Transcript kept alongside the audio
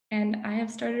And I have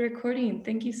started recording.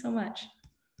 Thank you so much.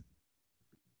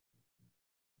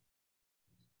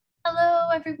 Hello,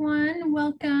 everyone.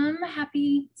 Welcome.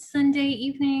 Happy Sunday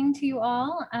evening to you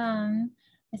all.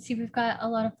 I see we've got a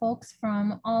lot of folks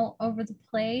from all over the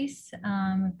place.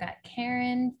 We've got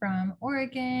Karen from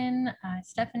Oregon,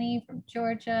 Stephanie from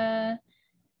Georgia,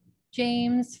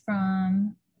 James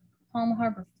from Palm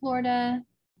Harbor, Florida,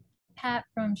 Pat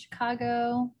from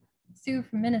Chicago, Sue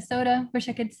from Minnesota. Wish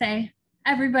I could say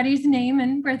everybody's name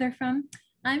and where they're from.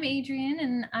 I'm Adrienne,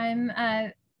 and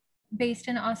I'm based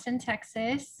in Austin,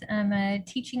 Texas. I'm a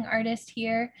teaching artist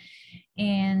here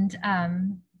and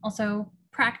also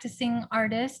practicing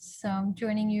artist. So I'm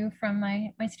joining you from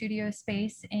my studio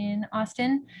space in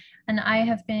Austin. And I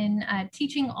have been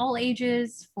teaching all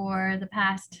ages for the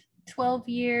past 12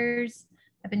 years.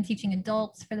 I've been teaching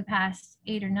adults for the past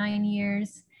 8 or 9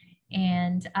 years.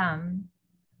 And oh,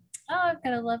 I've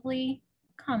got a lovely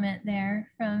comment there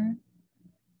from,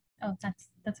 oh, that's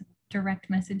a direct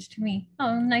message to me.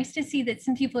 Oh, nice to see that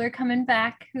some people are coming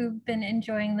back who've been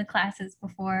enjoying the classes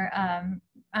before.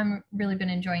 I'm really been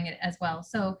enjoying it as well.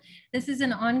 So this is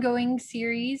an ongoing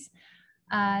series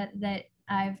that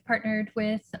I've partnered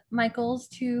with Michaels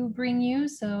to bring you.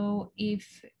 So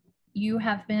if you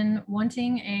have been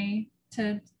wanting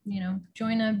to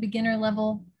join a beginner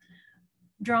level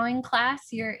drawing class,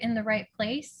 you're in the right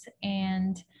place.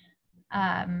 And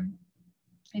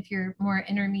if you're more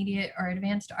intermediate or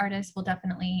advanced artists, we'll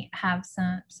definitely have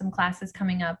some classes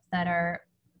coming up that are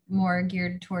more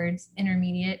geared towards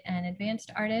intermediate and advanced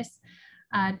artists.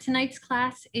 Tonight's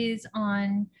class is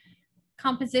on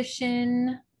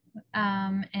composition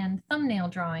and thumbnail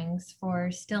drawings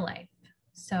for still life.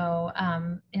 So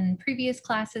in previous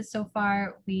classes so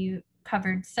far, we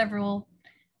covered several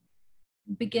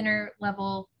beginner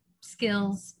level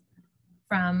skills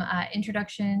from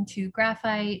introduction to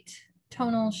graphite,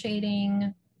 tonal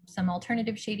shading, some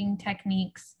alternative shading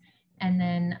techniques, and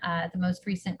then the most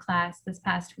recent class this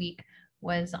past week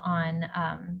was on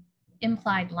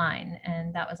implied line,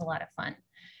 and that was a lot of fun.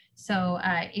 So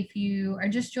if you are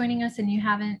just joining us and you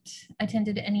haven't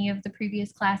attended any of the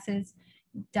previous classes,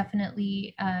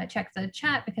 definitely check the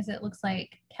chat, because it looks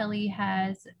like Kelly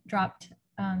has dropped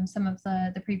some of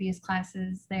the previous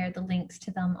classes there, the links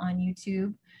to them on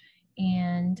YouTube.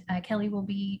 And Kelly will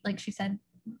be, like she said,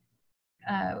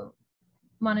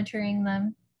 monitoring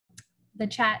the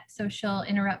chat, so she'll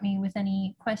interrupt me with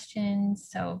any questions.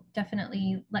 So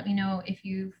definitely let me know if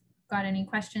you've got any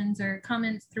questions or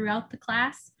comments throughout the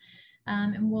class,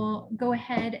 and we'll go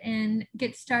ahead and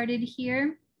get started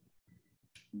here.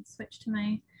 Switch to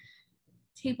my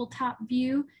tabletop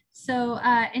view. So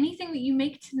anything that you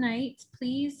make tonight,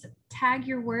 please tag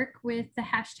your work with the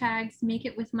hashtags Make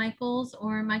It With Michaels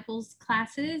or Michaels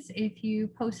Classes. If you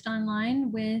post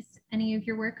online with any of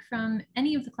your work from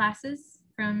any of the classes,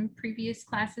 from previous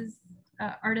classes,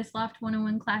 Artist Loft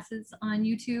 101 classes on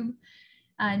YouTube,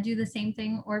 do the same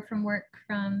thing, or from work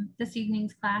from this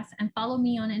evening's class. And follow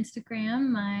me on Instagram.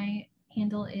 My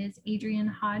handle is Adrienne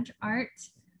Hodge Art.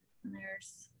 And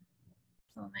there's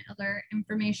some of my other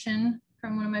information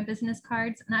from one of my business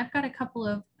cards. And I've got a couple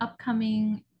of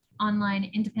upcoming online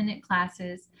independent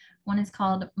classes. One is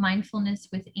called Mindfulness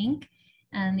with Ink,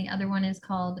 and the other one is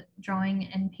called Drawing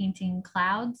and Painting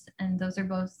Clouds. And those are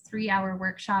both 3-hour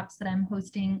workshops that I'm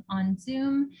hosting on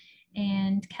Zoom.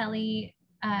 And Kelly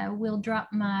will drop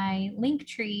my link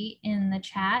tree in the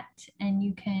chat, and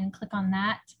you can click on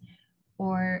that.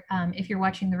 Or if you're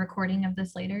watching the recording of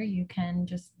this later, you can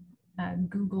just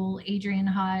Google Adrienne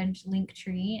Hodge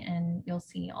Linktree, and you'll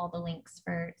see all the links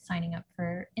for signing up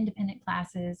for independent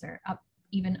classes or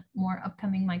even more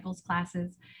upcoming Michaels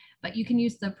classes. But you can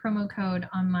use the promo code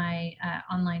on my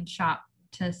online shop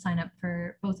to sign up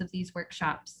for both of these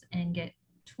workshops and get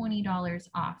 $20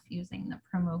 off using the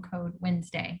promo code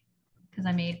Wednesday, because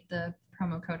I made the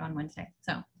promo code on Wednesday.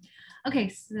 So, okay,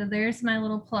 so there's my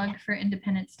little plug for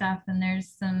independent stuff, and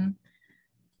there's some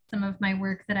of my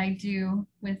work that I do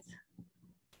with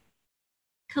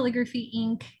calligraphy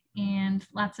ink and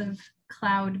lots of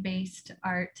cloud-based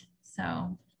art.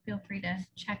 So feel free to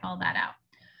check all that out.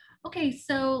 Okay,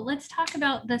 so let's talk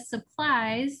about the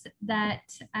supplies that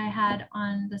I had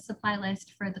on the supply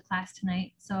list for the class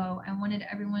tonight. So I wanted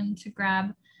everyone to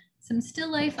grab some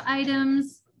still life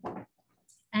items,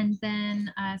 and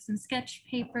then some sketch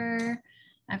paper.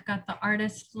 I've got the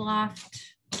Artist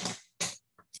Loft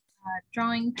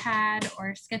drawing pad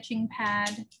or sketching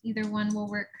pad. Either one will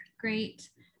work great.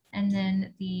 And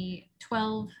then the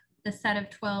set of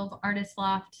 12 Artist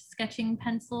Loft sketching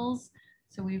pencils.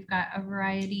 So we've got a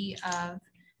variety of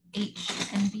H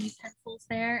and B pencils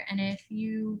there. And if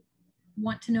you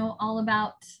want to know all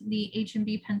about the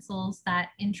H&B pencils, that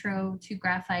intro to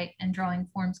graphite and drawing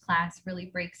forms class really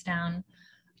breaks down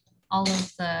all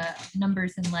of the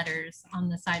numbers and letters on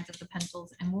the sides of the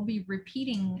pencils. And we'll be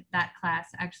repeating that class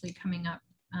actually coming up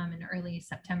in early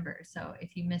September. So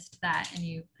if you missed that and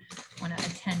you want to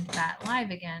attend that live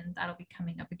again, that'll be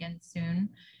coming up again soon.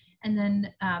 And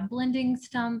then blending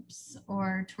stumps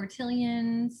or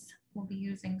tortillons, we'll be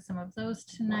using some of those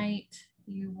tonight.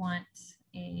 You want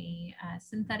a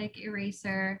synthetic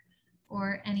eraser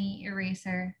or any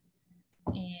eraser.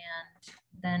 And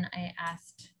then I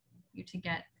asked you to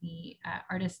get the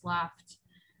Artist Loft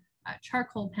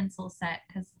charcoal pencil set,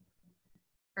 because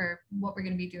for what we're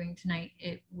going to be doing tonight,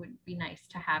 it would be nice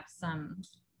to have some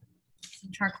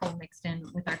charcoal mixed in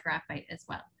with our graphite as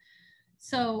well.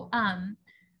 So,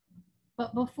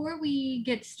 but before we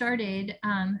get started,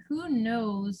 who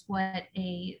knows what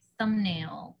a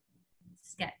thumbnail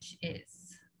sketch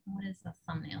is? What is a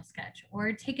thumbnail sketch?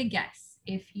 Or take a guess.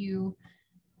 If you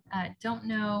don't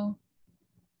know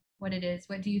what it is,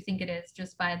 what do you think it is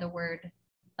just by the word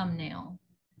thumbnail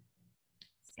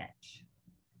sketch?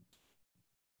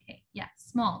 Okay, yeah,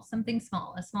 small, something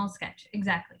small, a small sketch,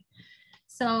 exactly.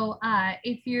 So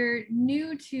if you're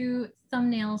new to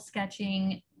thumbnail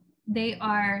sketching, they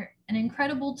are an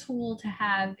incredible tool to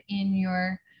have in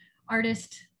your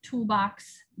artist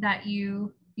toolbox that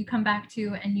you come back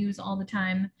to and use all the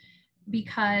time,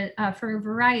 because for a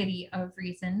variety of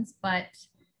reasons, but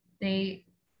they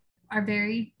are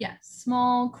very,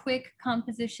 small, quick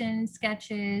composition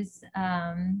sketches.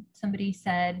 Somebody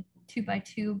said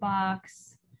 2x2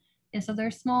 box. Yeah, so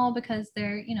they're small because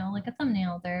they're, you know, like a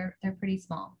thumbnail, they're pretty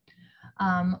small.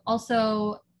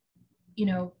 Also, you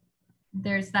know,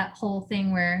 there's that whole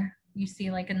thing where you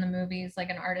see, like in the movies, like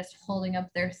an artist holding up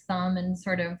their thumb and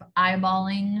sort of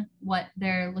eyeballing what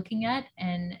they're looking at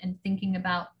and thinking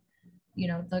about, you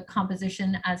know, the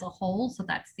composition as a whole. So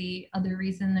that's the other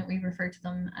reason that we refer to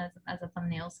them as a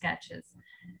thumbnail sketch, is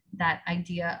that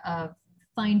idea of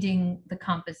finding the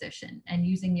composition, and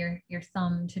using your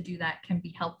thumb to do that can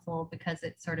be helpful because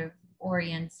it sort of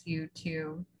orients you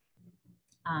to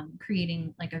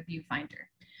creating like a viewfinder.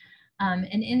 And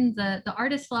in the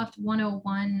Artist Loft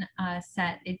 101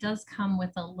 set, it does come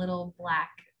with a little black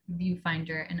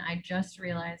viewfinder. And I just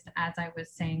realized as I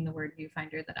was saying the word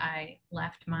viewfinder that I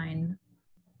left mine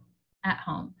at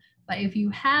home. But if you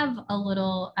have a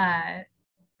little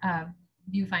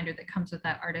viewfinder that comes with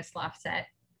that Artist Loft set,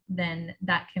 then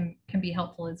that can be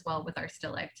helpful as well with our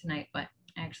still life tonight. But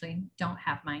I actually don't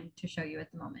have mine to show you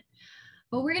at the moment.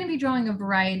 But we're going to be drawing a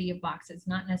variety of boxes,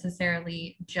 not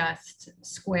necessarily just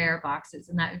square boxes.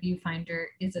 And that viewfinder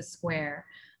is a square,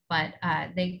 but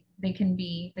they can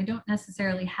be, they don't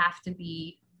necessarily have to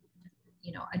be,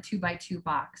 you know, a 2x2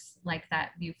 box like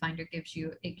that viewfinder gives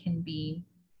you. It can be,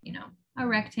 you know, a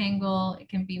rectangle. It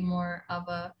can be more of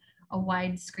a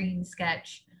widescreen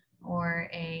sketch, or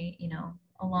a, you know,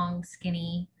 a long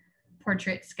skinny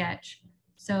portrait sketch.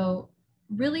 So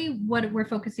really what we're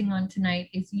focusing on tonight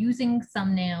is using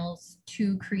thumbnails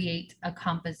to create a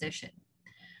composition.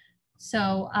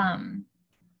 So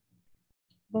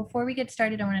before we get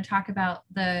started, I want to talk about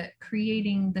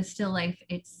creating the still life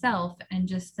itself and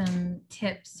just some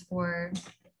tips for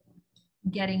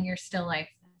getting your still life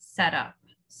set up.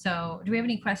 So do we have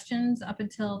any questions up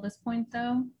until this point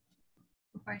though,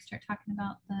 before I start talking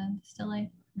about the still life?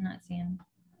 I'm not seeing.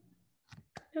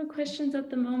 No questions at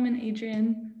the moment,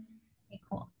 Adrienne. Okay,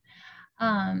 cool.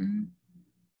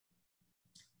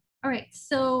 All right,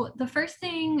 so the first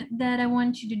thing that I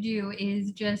want you to do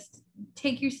is just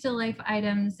take your still life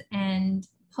items and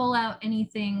pull out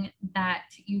anything that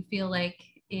you feel like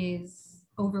is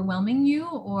overwhelming you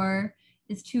or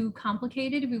is too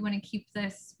complicated. We want to keep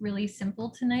this really simple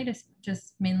tonight,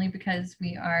 just mainly because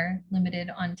we are limited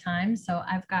on time. So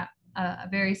I've got a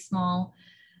very small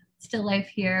still life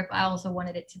here, but I also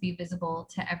wanted it to be visible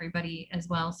to everybody as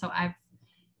well. So I've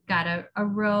got a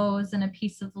rose and a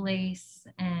piece of lace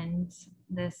and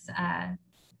this,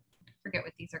 forget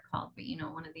what these are called, but you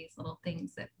know, one of these little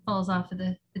things that falls off of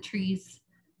the trees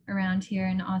around here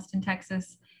in Austin,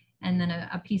 Texas, and then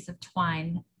a piece of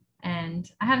twine. And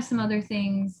I have some other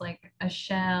things like a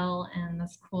shell and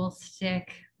this cool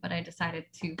stick, but I decided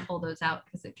to pull those out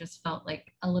because it just felt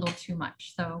like a little too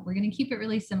much. So we're going to keep it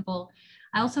really simple.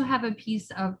 I also have a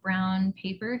piece of brown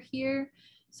paper here.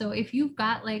 So if you've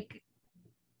got like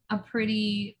a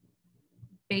pretty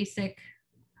basic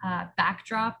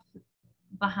backdrop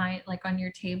behind, like on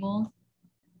your table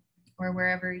or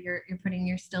wherever you're putting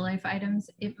your still life items,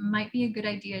 it might be a good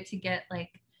idea to get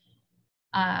like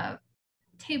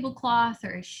tablecloth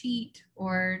or a sheet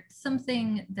or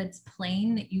something that's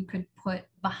plain that you could put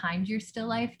behind your still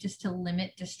life just to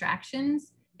limit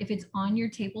distractions. If it's on your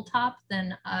tabletop,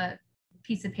 then a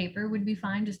piece of paper would be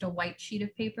fine, just a white sheet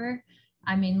of paper.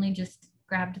 I mainly just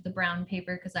grabbed the brown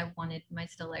paper because I wanted my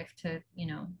still life to, you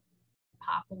know,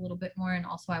 pop a little bit more, and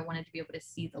also I wanted to be able to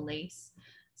see the lace,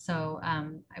 so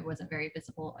I wasn't very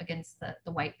visible against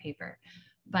the white paper.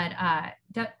 But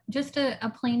just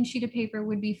a plain sheet of paper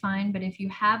would be fine. But if you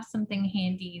have something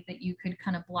handy that you could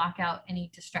kind of block out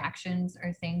any distractions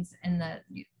or things in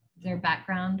their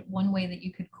background, one way that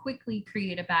you could quickly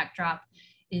create a backdrop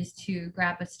is to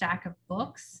grab a stack of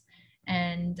books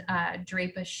and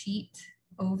drape a sheet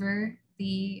over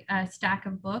the stack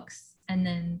of books, and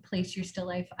then place your still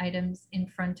life items in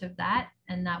front of that,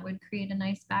 and that would create a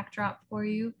nice backdrop for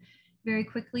you very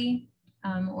quickly.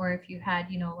 Or if you had,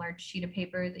 you know, a large sheet of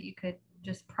paper that you could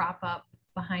just prop up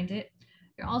behind it.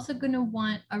 You're also going to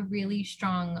want a really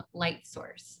strong light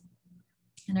source.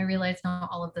 And I realize not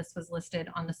all of this was listed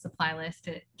on the supply list.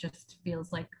 It just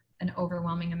feels like an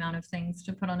overwhelming amount of things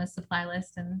to put on a supply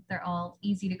list, and they're all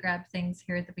easy to grab things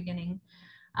here at the beginning.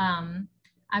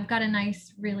 I've got a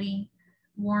nice, really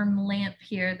warm lamp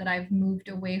here that I've moved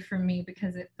away from me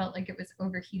because it felt like it was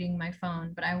overheating my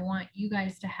phone, but I want you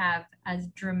guys to have as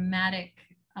dramatic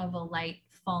of a light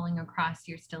falling across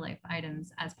your still life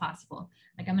items as possible.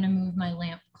 Like, I'm going to move my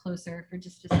lamp closer for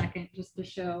just a second just to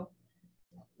show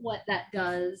what that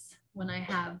does when I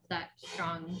have that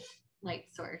strong light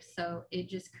source. So it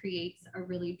just creates a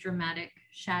really dramatic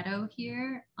shadow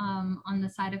here on the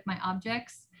side of my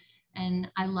objects.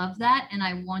 And I love that, and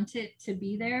I want it to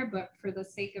be there, but for the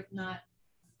sake of not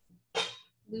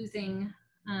losing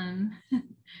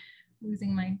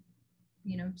losing my,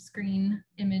 you know, screen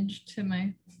image to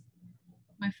my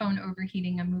phone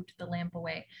overheating, I moved the lamp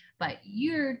away. But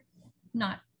you're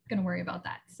not going to worry about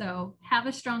that. So have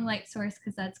a strong light source,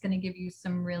 because that's going to give you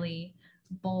some really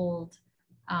bold,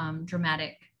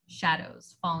 dramatic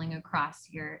shadows falling across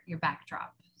your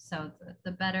backdrop. So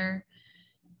the better.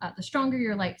 The stronger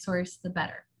your light source, the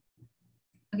better.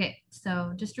 Okay,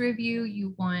 so just to review,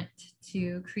 you want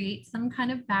to create some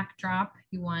kind of backdrop.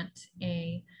 You want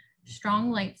a strong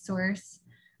light source.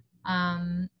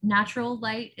 Natural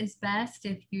light is best.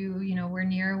 If you were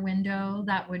near a window,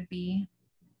 that would be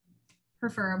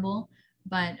preferable,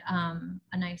 but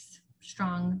a nice,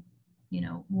 strong,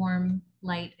 warm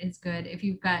light is good. If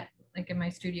you've got, like in my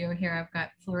studio here, I've got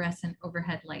fluorescent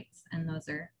overhead lights, and those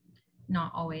are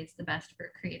not always the best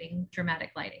for creating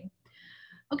dramatic lighting.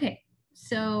 Okay,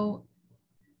 so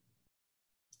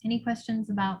any questions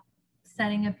about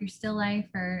setting up your still life,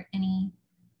 or any,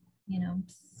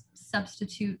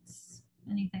 substitutes,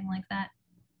 anything like that?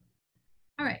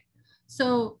 All right,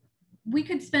 so we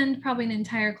could spend probably an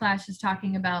entire class just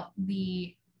talking about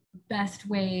the best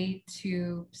way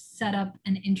to set up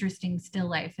an interesting still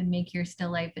life and make your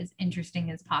still life as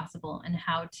interesting as possible, and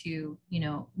how to,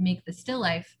 make the still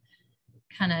life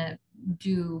kind of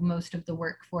do most of the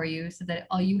work for you, so that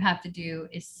all you have to do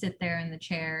is sit there in the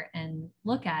chair and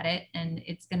look at it, and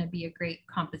it's going to be a great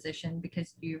composition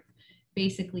because you've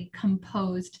basically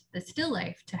composed the still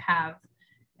life to have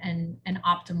an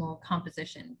optimal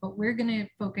composition. But we're going to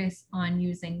focus on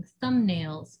using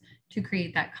thumbnails to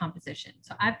create that composition.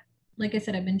 So like I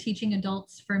said, I've been teaching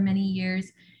adults for many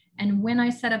years, and when I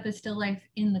set up a still life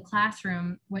in the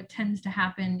classroom, what tends to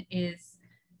happen is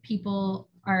people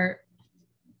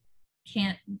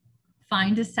can't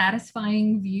find a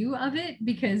satisfying view of it,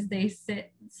 because they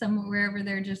sit somewhere, wherever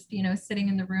they're just, sitting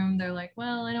in the room, they're like,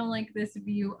 well, I don't like this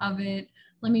view of it.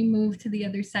 Let me move to the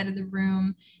other side of the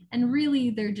room. And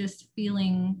really, they're just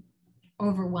feeling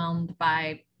overwhelmed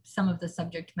by some of the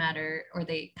subject matter, or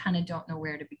they kind of don't know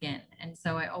where to begin. And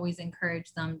so I always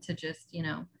encourage them to just,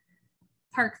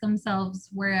 park themselves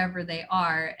wherever they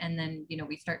are. And then,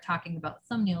 we start talking about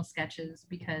thumbnail sketches,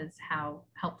 because how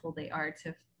helpful they are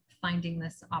to finding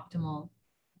this optimal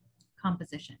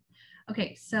composition.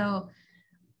 Okay, so,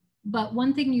 but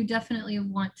one thing you definitely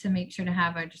want to make sure to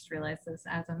have, I just realized this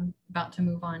as I'm about to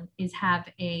move on, is have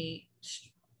a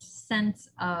sense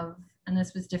of, and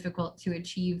this was difficult to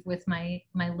achieve with my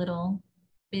little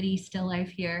bitty still life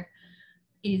here,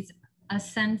 is a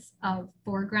sense of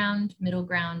foreground, middle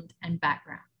ground, and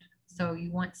background. So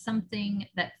you want something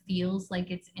that feels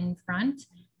like it's in front,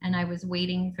 and I was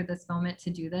waiting for this moment to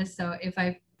do this. So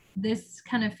this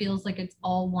kind of feels like it's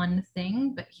all one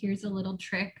thing, but here's a little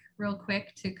trick real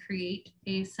quick to create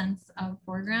a sense of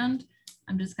foreground.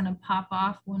 I'm just going to pop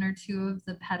off one or two of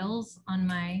the petals on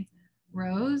my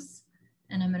rose,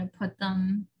 and I'm going to put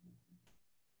them,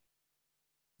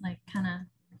 like, kind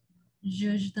of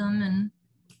zhuzh them and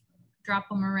drop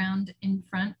them around in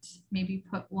front, maybe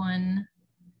put one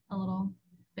a little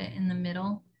bit in the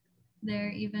middle there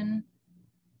even.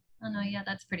 Oh no, yeah,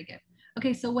 that's pretty good.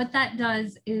 Okay, so what that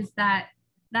does is that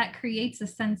creates a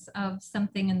sense of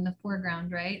something in the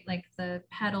foreground, right? Like the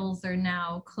petals are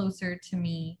now closer to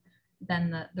me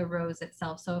than the rose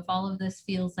itself. So if all of this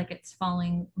feels like it's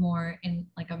falling more in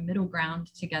like a middle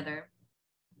ground together,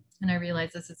 and I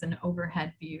realize this is an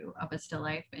overhead view of a still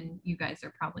life and you guys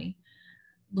are probably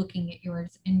looking at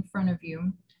yours in front of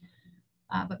you,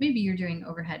 but maybe you're doing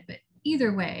overhead, but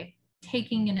either way,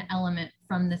 taking an element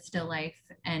from the still life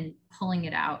and pulling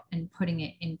it out and putting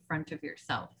it in front of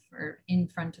yourself or in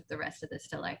front of the rest of the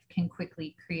still life can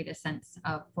quickly create a sense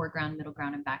of foreground, middle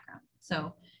ground, and background.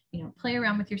 So, you know, play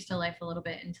around with your still life a little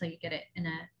bit until you get it in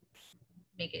a,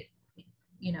 make it,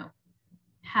 you know,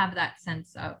 have that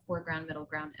sense of foreground, middle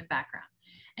ground, and background.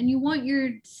 And you want your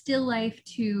still life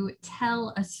to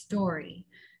tell a story.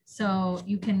 So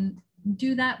you can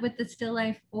do that with the still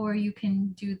life, or you can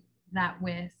do that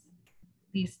with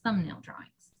these thumbnail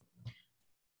drawings.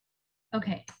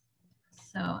 Okay,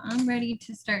 so I'm ready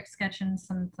to start sketching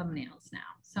some thumbnails now.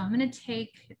 So I'm going to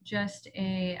take just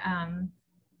a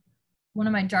one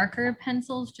of my darker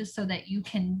pencils just so that you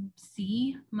can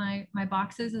see my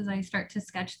boxes as I start to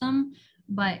sketch them.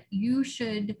 But you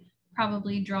should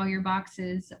probably draw your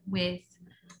boxes with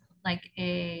like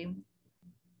an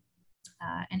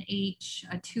H,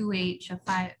 a 2H,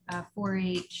 a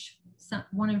 4H,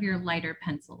 one of your lighter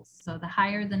pencils. So the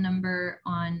higher the number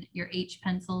on your H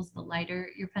pencils, the lighter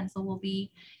your pencil will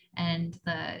be. And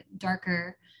the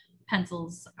darker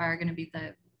pencils are going to be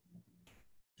the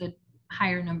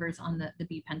higher numbers on the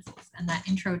B pencils. And that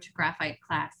intro to graphite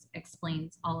class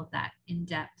explains all of that in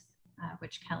depth,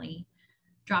 which Kelly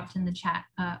dropped in the chat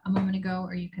a moment ago,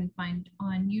 or you can find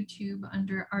on YouTube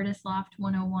under Artist Loft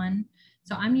 101.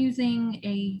 So I'm using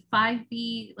a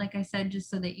 5B, like I said, just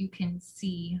so that you can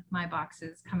see my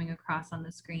boxes coming across on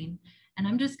the screen. And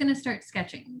I'm just going to start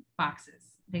sketching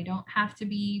boxes. They don't have to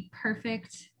be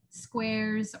perfect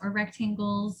squares or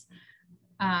rectangles.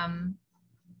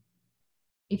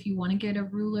 If you want to get a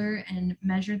ruler and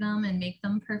measure them and make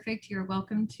them perfect, you're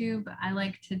welcome to, but I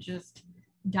like to just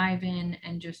dive in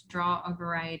and just draw a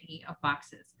variety of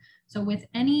boxes. So with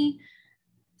any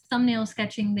thumbnail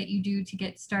sketching that you do to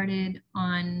get started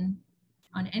on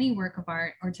any work of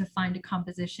art or to find a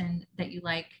composition that you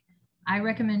like, I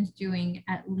recommend doing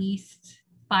at least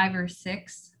 5 or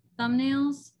 6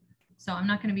 thumbnails. So I'm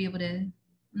not going to be able to, I'm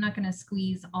not going to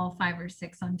squeeze all 5 or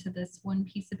 6 onto this one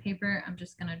piece of paper. I'm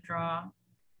just going to draw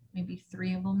maybe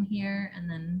 3 of them here and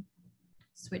then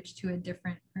switch to a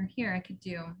different, or here I could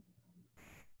do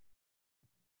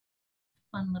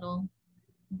fun little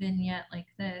vignette like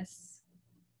this,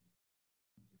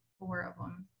 4 of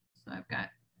them. So I've got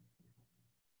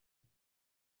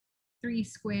 3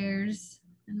 squares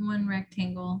and 1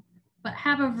 rectangle, but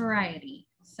have a variety.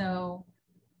 So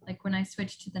like when I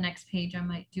switch to the next page, I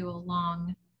might do a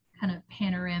long kind of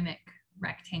panoramic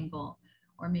rectangle,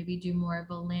 or maybe do more of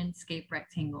a landscape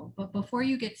rectangle. But before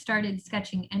you get started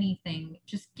sketching anything,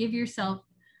 just give yourself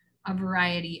a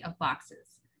variety of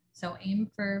boxes. So aim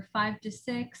for 5 to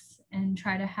 6 and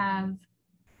try to have,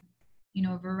 you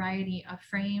know, a variety of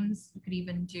frames. You could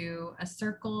even do a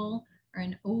circle or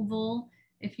an oval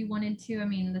if you wanted to. I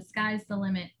mean, the sky's the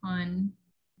limit on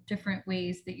different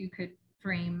ways that you could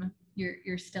frame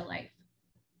your still life.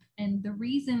 And the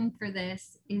reason for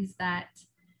this is that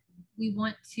we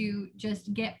want to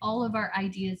just get all of our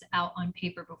ideas out on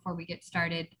paper before we get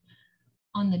started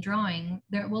on the drawing.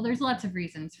 There's lots of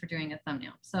reasons for doing a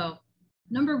thumbnail. So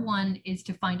number 1 is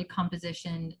to find a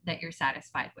composition that you're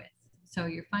satisfied with. So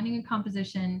you're finding a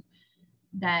composition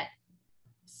that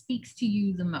speaks to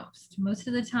you the most. Most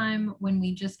of the time when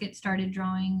we just get started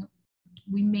drawing,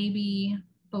 we maybe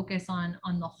focus on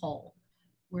the whole.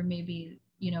 We're maybe,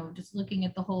 you know, just looking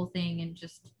at the whole thing and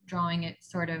just drawing it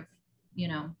sort of, you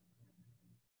know,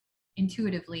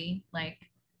 intuitively, like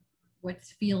what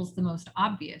feels the most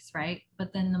obvious, right?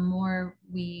 But then the more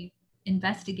we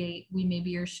investigate, we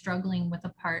maybe are struggling with a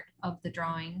part of the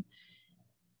drawing.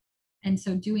 And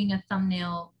so doing a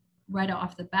thumbnail right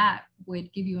off the bat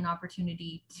would give you an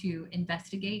opportunity to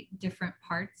investigate different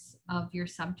parts of your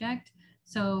subject.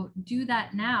 So do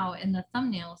that now in the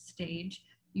thumbnail stage.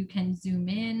 You can zoom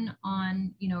in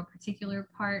on, you know, a particular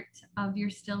part of your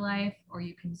still life, or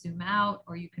you can zoom out,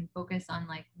 or you can focus on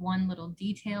like one little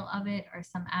detail of it or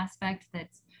some aspect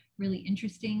that's really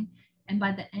interesting. And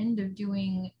by the end of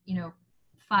doing, you know,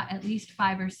 at least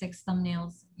 5 or 6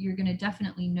 thumbnails, you're going to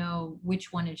definitely know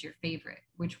which one is your favorite,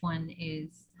 which one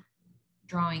is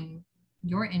drawing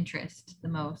your interest the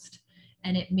most.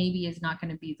 and it maybe is not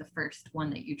going to be the first one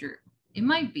that you drew. It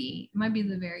might be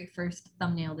the very first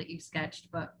thumbnail that you sketched,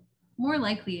 but more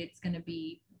likely it's going to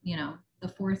be, you know, the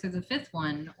fourth or the fifth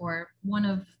one, or one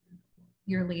of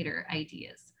your later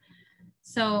ideas.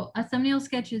 So a thumbnail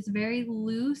sketch is very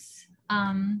loose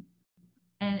and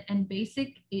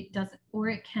basic. It doesn't, or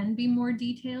it can be more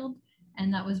detailed.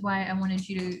 And that was why I wanted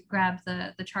you to grab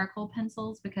the charcoal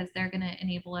pencils, because they're going to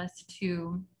enable us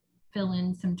to fill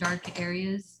in some dark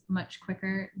areas much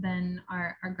quicker than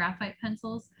our graphite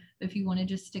pencils. If you want to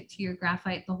just stick to your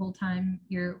graphite the whole time,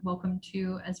 you're welcome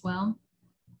to as well.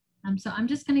 So I'm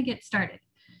just going to get started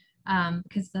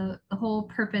because the whole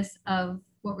purpose of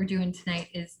what we're doing tonight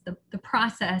is the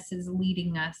process is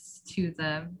leading us to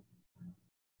the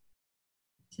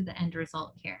end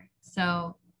result here.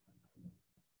 So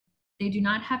they do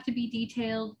not have to be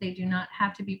detailed. They do not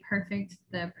have to be perfect.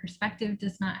 The perspective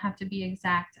does not have to be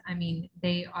exact. I mean,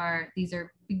 these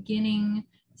are beginning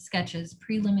sketches,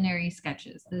 preliminary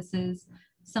sketches. This is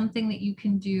something that you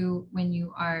can do when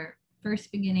you are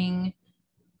first beginning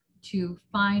to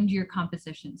find your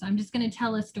compositions. I'm just going to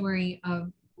tell a story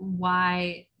of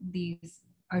why these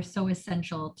are so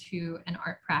essential to an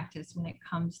art practice when it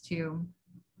comes to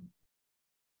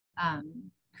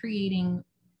creating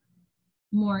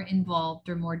more involved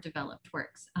or more developed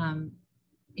works.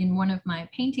 In one of my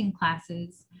painting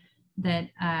classes that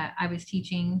I was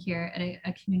teaching here at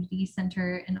a community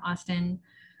center in Austin,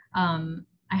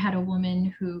 I had a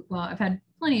woman who, well, I've had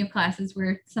plenty of classes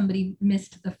where somebody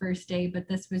missed the first day, but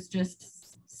this was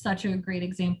just such a great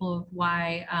example of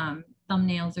why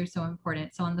thumbnails are so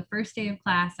important. So on the first day of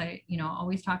class, I,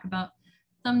 always talk about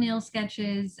thumbnail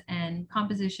sketches and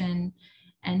composition.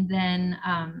 And then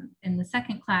in the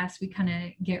second class, we kind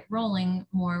of get rolling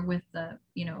more with the,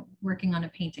 working on a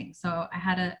painting. So I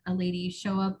had a lady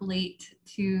show up late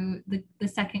to the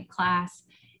second class,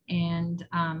 and,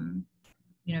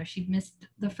 she'd missed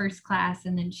the first class,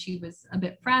 and then she was a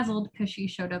bit frazzled because she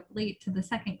showed up late to the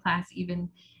second class even.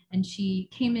 And she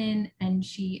came in and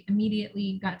she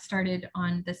immediately got started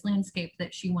on this landscape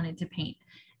that she wanted to paint.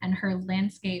 And her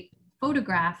landscape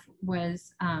photograph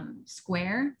was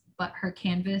square, but her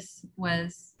canvas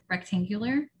was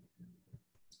rectangular,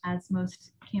 as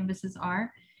most canvases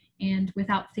are. And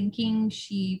without thinking,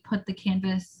 she put the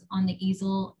canvas on the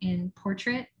easel in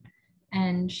portrait,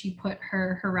 and she put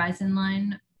her horizon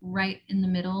line right in the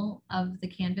middle of the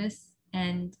canvas,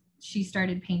 and she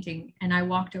started painting. And I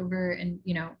walked over and,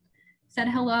 said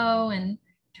hello and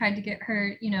tried to get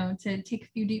her, to take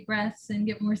a few deep breaths and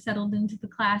get more settled into the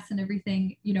class and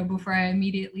everything, before I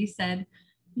immediately said,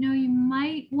 you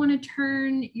might want to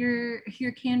turn your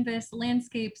canvas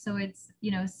landscape so it's,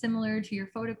 similar to your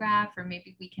photograph, or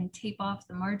maybe we can tape off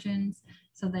the margins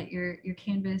so that your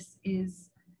canvas is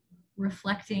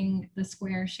reflecting the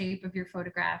square shape of your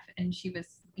photograph. And she was,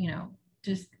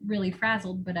 just really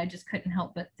frazzled, but I just couldn't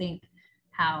help but think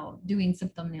how doing some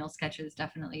thumbnail sketches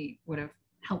definitely would have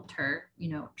helped her,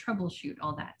 troubleshoot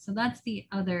all that. So that's the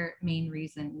other main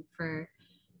reason for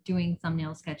doing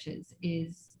thumbnail sketches,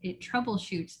 is it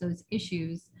troubleshoots those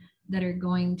issues that are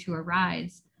going to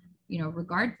arise,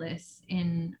 regardless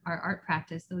in our art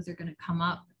practice. Those are going to come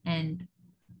up, and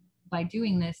by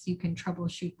doing this, you can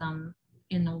troubleshoot them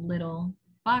in a little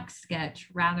box sketch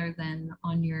rather than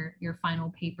on your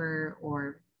final paper,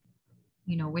 or,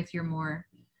 with your more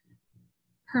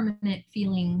permanent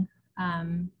feeling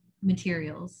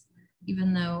materials.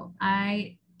 Even though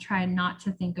I try not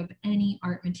to think of any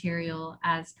art material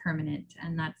as permanent.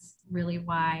 And that's really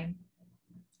why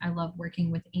I love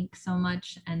working with ink so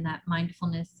much, and that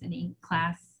mindfulness in ink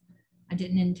class. I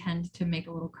didn't intend to make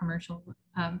a little commercial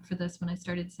for this when I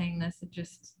started saying this. It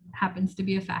just happens to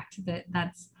be a fact that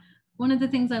that's one of the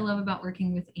things I love about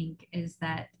working with ink, is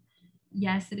that,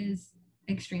 yes, it is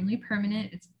extremely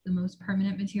permanent. It's the most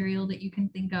permanent material that you can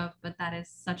think of, but that is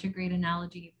such a great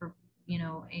analogy for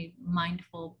a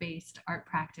mindful based art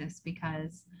practice,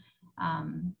 because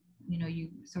you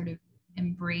sort of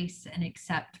embrace and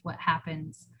accept what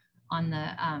happens on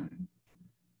the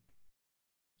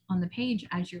page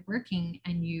as you're working,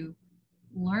 and you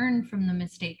learn from the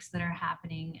mistakes that are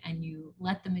happening, and you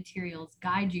let the materials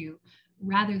guide you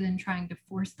rather than trying to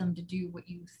force them to do what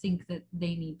you think that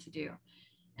they need to do.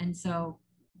 And so,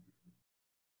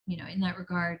 in that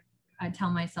regard, I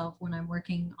tell myself when I'm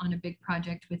working on a big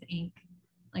project with ink,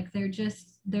 like there's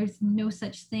no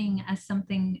such thing as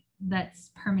something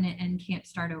that's permanent and can't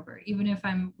start over. Even if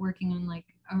I'm working on like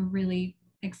a really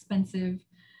expensive,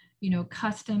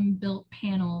 custom built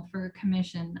panel for a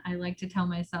commission, I like to tell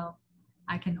myself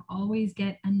I can always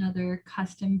get another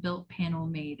custom built panel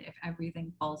made if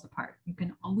everything falls apart. You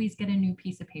can always get a new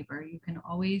piece of paper. You can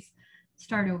always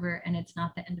start over and it's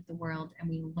not the end of the world. And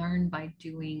we learn by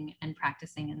doing and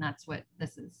practicing. And that's what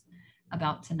this is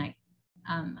about tonight.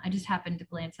 I just happened to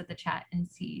glance at the chat and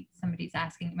see somebody's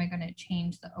asking, am I going to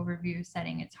change the overview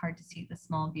setting? It's hard to see the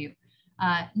small view.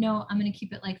 No, I'm going to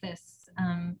keep it like this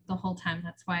the whole time.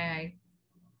 That's why I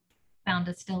found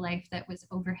a still life that was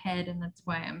overhead. And that's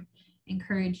why I'm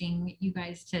encouraging you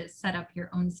guys to set up your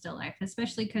own still life,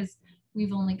 especially because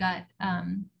we've only got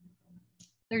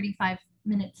 35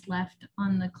 minutes left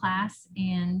on the class.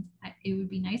 And it would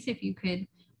be nice if you could,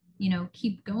 you know,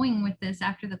 keep going with this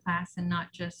after the class and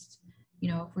not just, you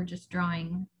know, if we're just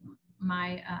drawing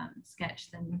my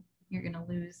sketch, then you're going to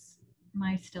lose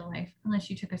my still life unless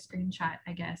you took a screenshot,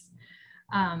 I guess.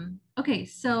 Okay,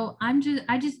 so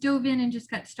I just dove in and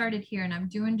just got started here, and I'm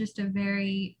doing just a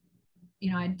very,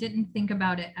 you know, I didn't think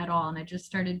about it at all, and I just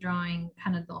started drawing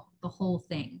kind of the whole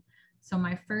thing. So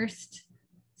my first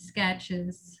sketch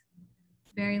is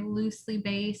very loosely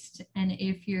based, and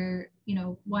if you're, you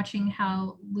know, watching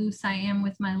how loose I am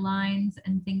with my lines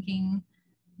and thinking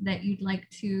that you'd like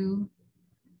to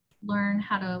learn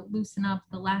how to loosen up,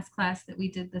 the last class that we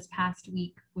did this past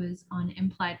week was on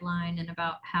implied line and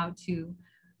about how to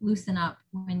loosen up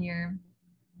when you're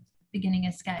beginning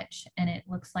a sketch. And it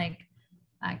looks like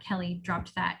Kelly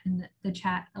dropped that in the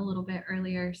chat a little bit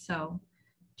earlier, so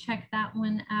check that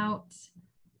one out.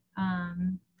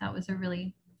 That was a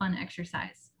really fun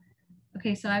exercise.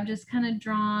 Okay, so I've just kind of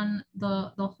drawn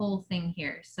the whole thing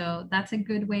here. So that's a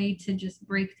good way to just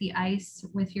break the ice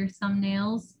with your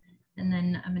thumbnails. And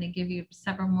then I'm going to give you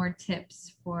several more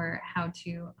tips for how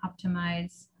to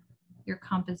optimize your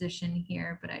composition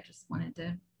here, but I just wanted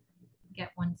to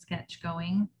get one sketch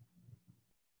going.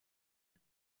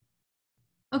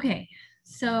 Okay,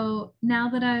 so now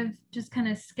that I've just kind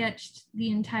of sketched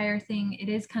the entire thing, it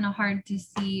is kind of hard to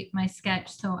see my sketch.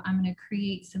 So I'm going to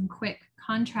create some quick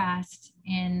contrast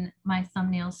in my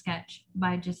thumbnail sketch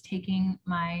by just taking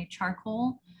my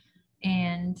charcoal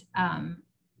and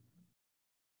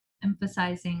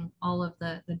emphasizing all of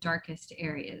the darkest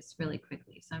areas really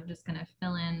quickly. So I'm just going to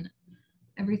fill in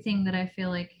everything that I feel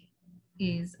like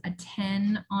is a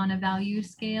 10 on a value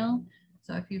scale.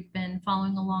 So if you've been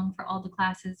following along for all the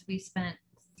classes, we spent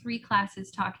 3 classes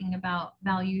talking about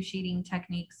value shading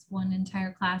techniques, one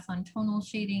entire class on tonal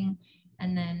shading,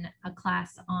 and then a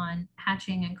class on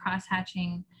hatching and cross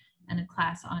hatching, and a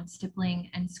class on stippling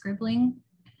and scribbling.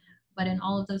 But in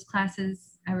all of those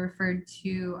classes, I referred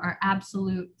to our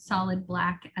absolute solid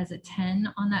black as a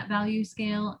 10 on that value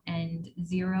scale and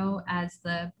 0 as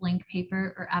the blank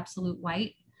paper or absolute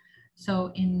white.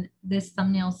 So in this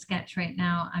thumbnail sketch right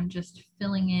now, I'm just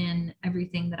filling in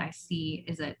everything that I see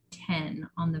is a 10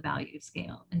 on the value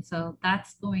scale. And so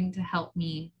that's going to help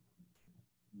me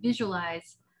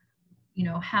visualize, you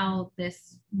know, how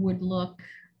this would look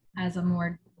as a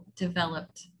more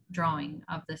developed drawing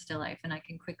of the still life, and I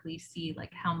can quickly see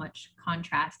like how much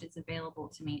contrast is available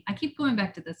to me. I keep going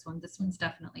back to this one. This one's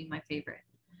definitely my favorite.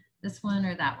 This one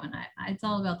or that one. It's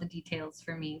all about the details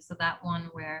for me. So that one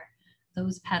where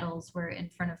those petals were in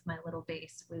front of my little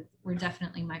vase were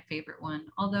definitely my favorite one.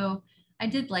 Although I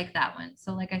did like that one.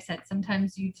 So like I said,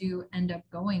 sometimes you do end up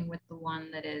going with the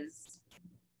one that is,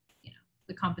 you know,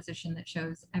 the composition that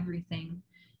shows everything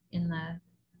in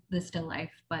the still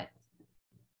life. But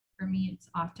for me, it's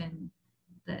often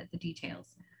the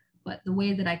details. But the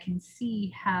way that I can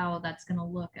see how that's going to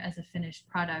look as a finished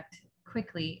product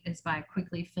quickly is by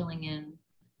quickly filling in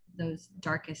those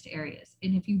darkest areas.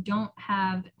 And if you don't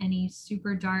have any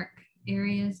super dark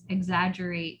areas,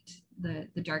 exaggerate the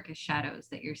darkest shadows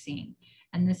that you're seeing.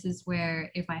 And this is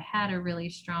where if I had a really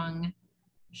strong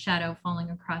shadow falling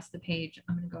across the page,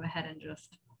 I'm going to go ahead and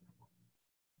just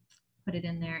put it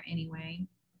in there anyway.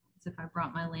 So if I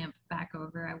brought my lamp back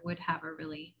over, I would have a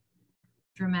really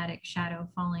dramatic shadow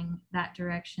falling that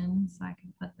direction. So I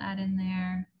can put that in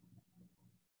there.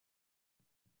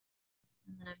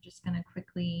 And then I'm just going to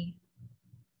quickly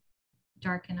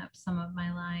darken up some of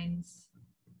my lines.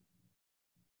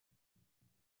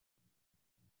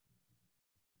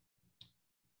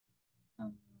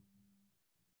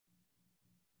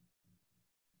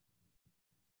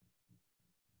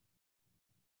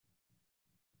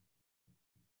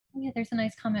 Yeah, there's a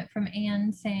nice comment from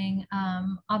Anne saying,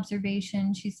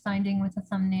 observation, she's finding with a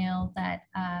thumbnail that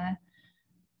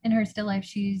in her still life,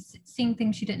 she's seeing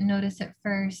things she didn't notice at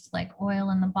first, like oil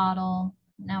in the bottle.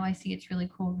 Now I see it's really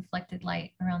cool reflected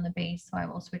light around the base, so I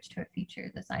will switch to a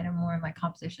feature this item more in my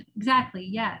composition. Exactly,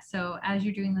 yeah. So as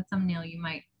you're doing the thumbnail, you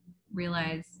might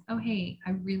realize, oh, hey,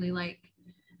 I really like,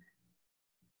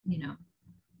 you know,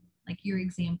 like your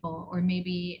example, or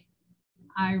maybe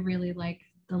I really like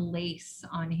the lace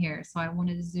on here. So I want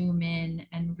to zoom in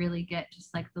and really get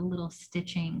just like the little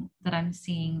stitching that I'm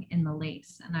seeing in the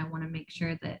lace. And I want to make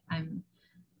sure that I'm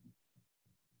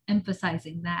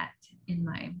emphasizing that in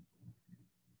my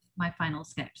final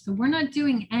sketch. So we're not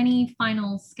doing any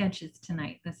final sketches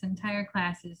tonight. This entire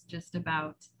class is just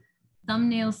about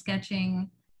thumbnail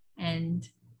sketching and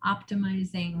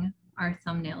optimizing our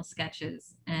thumbnail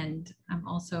sketches. And I'm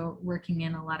also working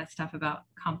in a lot of stuff about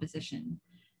composition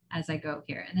as I go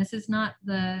here. And this is not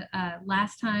the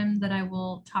last time that I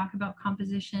will talk about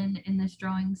composition in this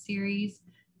drawing series.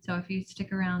 So if you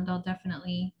stick around, I'll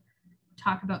definitely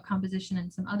talk about composition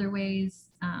in some other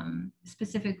ways,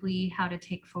 specifically how to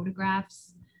take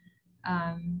photographs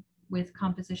with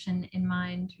composition in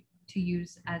mind to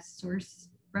use as source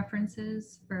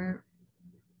references for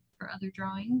other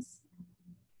drawings,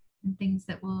 and things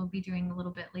that we'll be doing a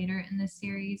little bit later in this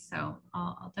series. So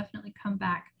I'll definitely come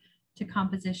back to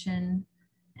composition,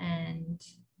 and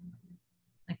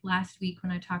like last week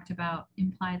when I talked about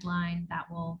implied line, that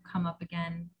will come up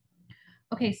again.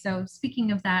 Okay, so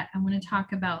speaking of that, I want to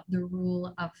talk about the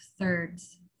rule of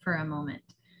thirds for a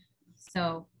moment.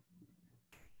 So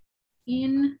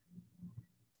in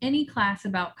any class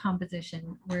about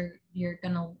composition, where you're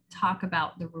going to talk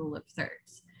about the rule of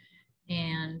thirds.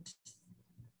 And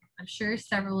I'm sure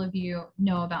several of you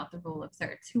know about the rule of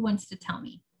thirds. Who wants to tell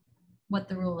me what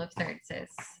the rule of thirds is?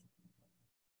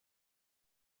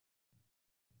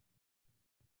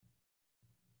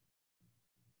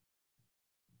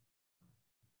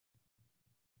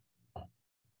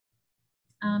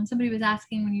 Somebody was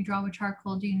asking, when you draw with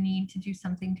charcoal, do you need to do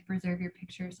something to preserve your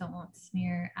picture so it won't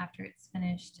smear after it's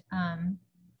finished?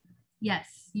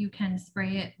 Yes, you can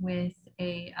spray it with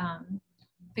a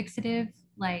fixative,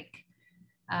 like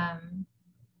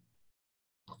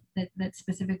that's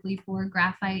specifically for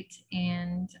graphite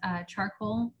and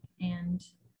charcoal. And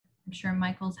I'm sure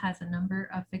Michael's has a number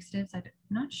of fixatives. I'm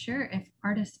not sure if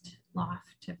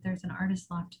there's an Artist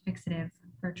Loft fixative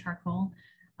for charcoal.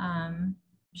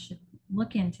 Should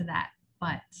look into that,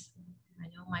 but I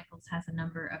know Michael's has a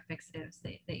number of fixatives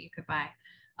that you could buy.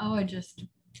 Oh, I just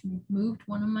moved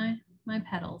one of my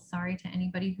petals. Sorry to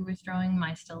anybody who was drawing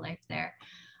my still life there.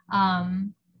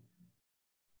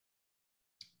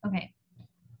 Okay,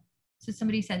 so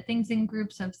somebody said things in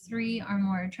groups of 3 are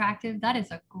more attractive. That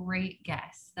is a great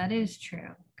guess. That is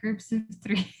true. Groups of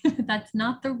 3. That's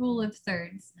not the rule of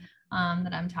thirds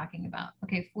that I'm talking about.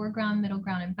 Okay, foreground, middle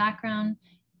ground, and background.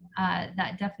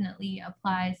 That definitely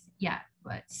applies. Yeah,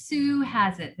 but Sue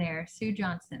has it there. Sue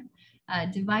Johnson,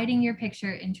 dividing your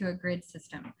picture into a grid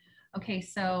system. Okay,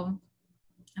 so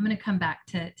I'm going to come back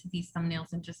to these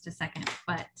thumbnails in just a second,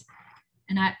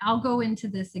 and I'll go into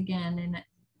this again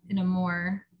in a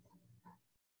more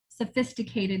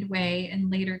sophisticated way in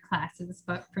later classes,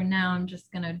 but for now I'm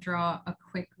just going to draw a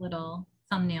quick little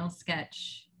thumbnail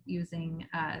sketch using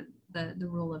the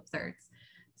rule of thirds.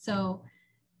 So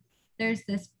there's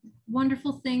this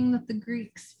wonderful thing that the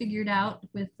Greeks figured out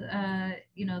with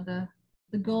you know,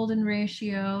 the golden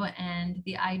ratio and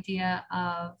the idea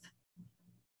of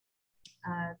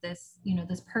this, you know,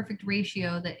 this perfect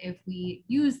ratio, that if we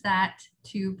use that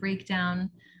to break down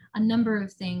a number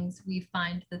of things, we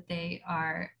find that they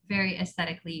are very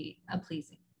aesthetically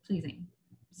pleasing.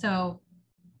 So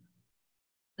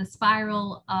the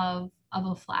spiral of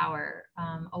a flower,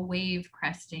 a wave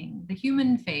cresting, the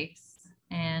human face,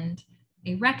 and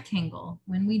a rectangle.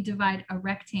 When we divide a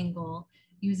rectangle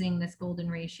using this golden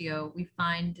ratio, we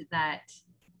find that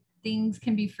things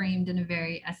can be framed in a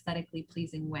very aesthetically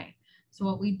pleasing way. So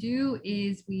what we do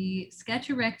is we sketch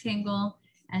a rectangle,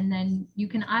 and then you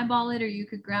can eyeball it, or you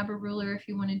could grab a ruler if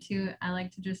you wanted to. I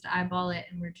like to just eyeball it,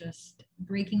 and we're just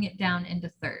breaking it down into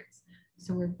thirds.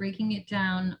 So we're breaking it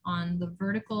down on the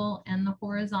vertical and the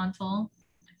horizontal.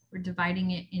 We're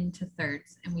dividing it into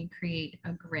thirds, and we create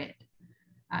a grid.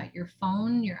 Your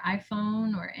phone, your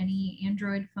iPhone, or any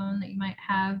Android phone that you might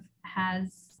have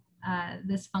has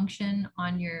this function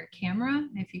on your camera.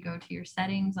 If you go to your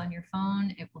settings on your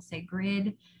phone, it will say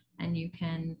grid, and you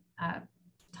can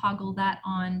toggle that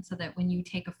on so that when you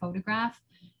take a photograph,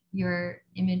 your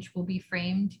image will be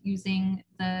framed using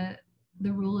the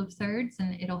rule of thirds,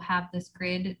 and it'll have this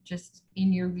grid just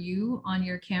in your view on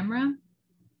your camera.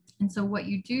 And so what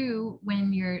you do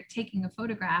when you're taking a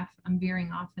photograph, I'm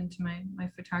veering off into my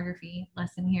photography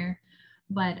lesson here,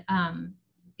 but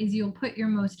is you'll put your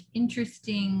most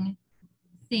interesting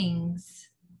things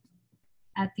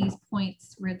at these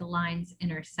points where the lines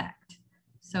intersect.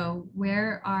 So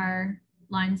where our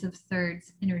lines of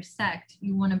thirds intersect,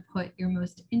 you want to put your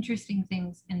most interesting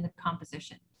things in the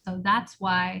composition. So that's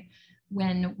why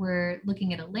when we're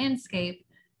looking at a landscape,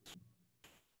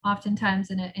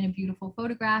 oftentimes in a beautiful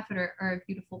photograph or a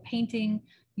beautiful painting,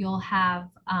 you'll have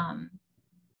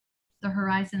the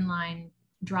horizon line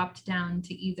dropped down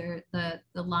to either the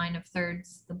line of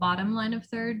thirds, the bottom line of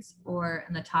thirds, or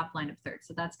in the top line of thirds.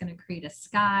 So that's going to create a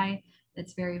sky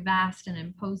that's very vast and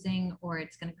imposing, or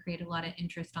it's going to create a lot of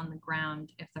interest on the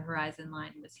ground if the horizon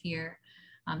line was here.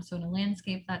 So in a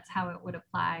landscape, that's how it would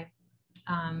apply.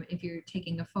 If you're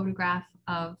taking a photograph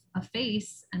of a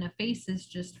face and a face is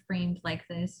just framed like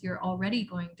this, you're already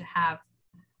going to have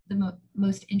the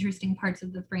most interesting parts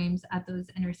of the frames at those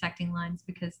intersecting lines,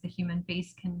 because the human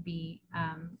face can be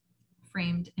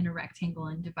framed in a rectangle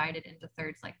and divided into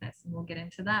thirds like this. And we'll get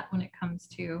into that when it comes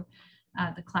to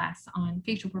the class on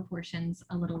facial proportions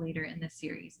a little later in this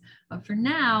series. But for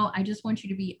now, I just want you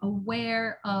to be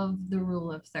aware of the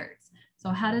rule of thirds. So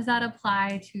how does that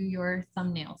apply to your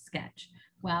thumbnail sketch?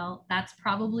 Well, that's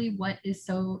probably what is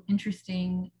so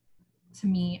interesting to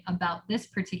me about this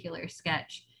particular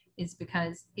sketch, is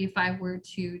because if I were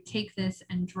to take this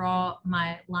and draw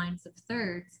my lines of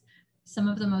thirds, some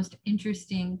of the most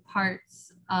interesting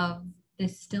parts of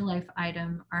this still life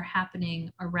item are happening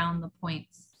around the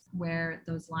points where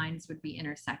those lines would be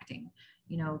intersecting.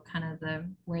 You know, kind of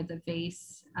where the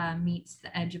vase meets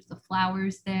the edge of the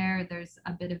flowers there. There's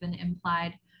a bit of an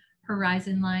implied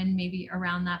horizon line maybe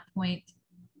around that point.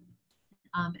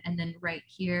 And then right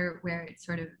here where it's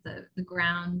sort of the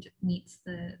ground meets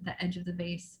the edge of the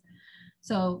vase.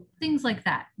 So things like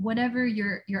that, whatever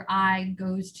your eye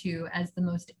goes to as the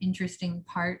most interesting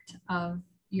part of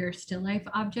your still life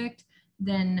object,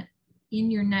 then in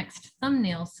your next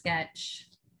thumbnail sketch,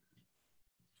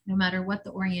 no matter what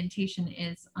the orientation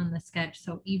is on the sketch.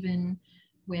 So even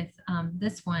with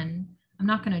this one, I'm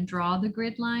not going to draw the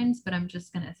grid lines, but I'm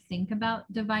just going to think about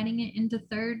dividing it into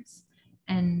thirds.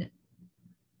 And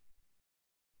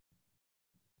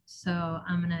so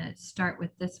I'm going to start with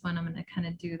this one. I'm going to kind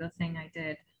of do the thing I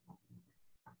did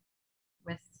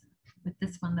with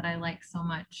this one that I like so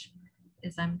much,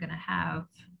 is I'm going to have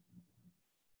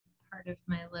part of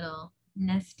my little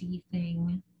nesty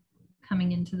thing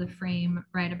coming into the frame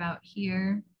right about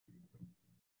here.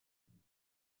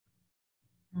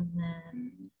 And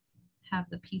then have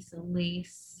the piece of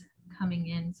lace coming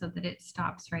in so that it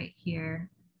stops right here.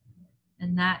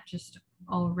 And that just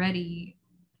already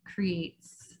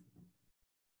creates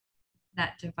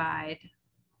that divide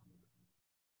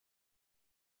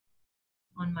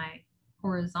on my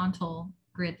horizontal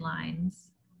grid lines.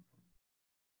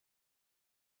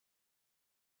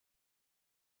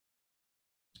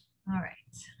 All right,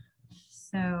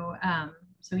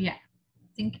 so yeah,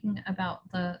 thinking about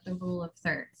the rule of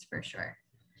thirds for sure.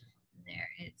 There,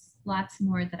 it's lots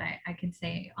more that I could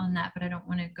say on that, but I don't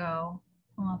want to go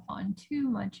off on too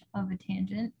much of a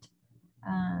tangent.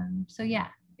 So yeah,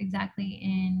 exactly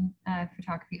in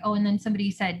photography. Oh, and then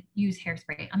somebody said use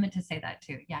hairspray. I meant to say that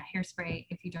too. Yeah, hairspray.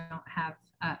 If you don't have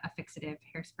a fixative,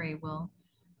 hairspray will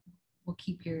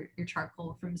keep your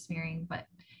charcoal from smearing. But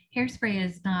hairspray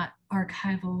is not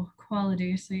archival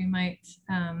quality, so you might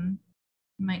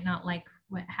not like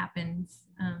what happens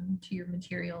to your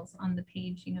materials on the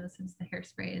page. You know, since the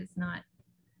hairspray is not,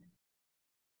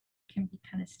 can be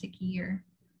kind of sticky or.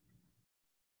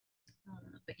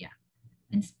 But yeah.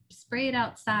 And spray it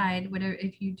outside, whatever,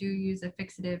 if you do use a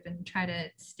fixative, and try to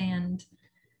stand,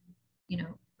 you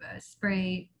know,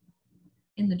 spray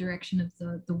in the direction of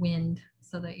the wind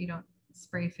so that you don't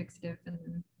spray fixative and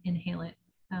then inhale it,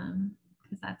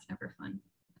 because that's never fun.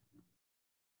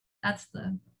 That's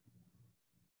the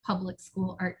public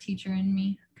school art teacher in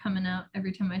me coming out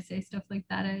every time I say stuff like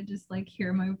that. I just like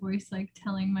hear my voice like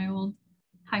telling my old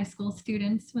high school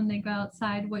students when they go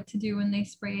outside what to do when they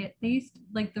spray it. They used to,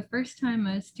 like the first time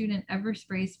a student ever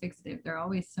sprays fixative, they're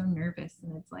always so nervous,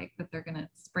 and it's like that they're gonna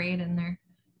spray it in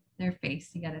their face.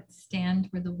 You gotta stand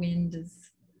where the wind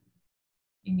is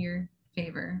in your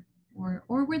favor, or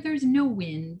where there's no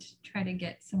wind. Try to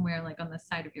get somewhere like on the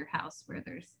side of your house where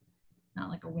there's not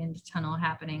like a wind tunnel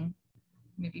happening.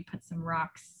 Maybe put some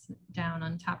rocks down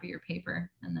on top of your paper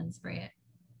and then spray it.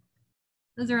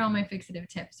 Those are all my fixative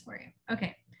tips for you.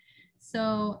 Okay,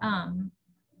 so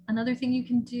another thing you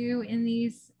can do in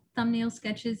these thumbnail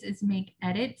sketches is make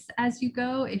edits as you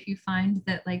go. If you find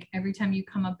that like every time you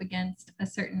come up against a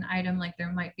certain item, like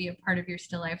there might be a part of your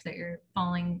still life that you're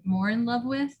falling more in love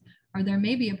with, or there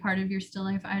may be a part of your still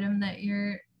life item that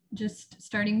you're just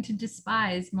starting to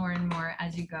despise more and more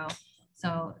as you go.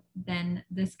 So then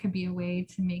this could be a way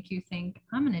to make you think,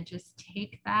 I'm going to just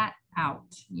take that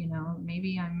out. You know,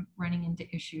 maybe I'm running into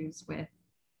issues with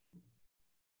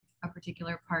a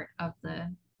particular part of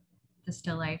the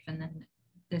still life, and then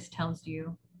this tells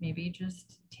you maybe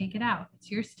just take it out.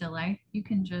 It's your still life. You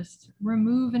can just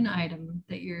remove an item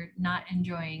that you're not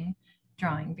enjoying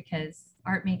drawing, because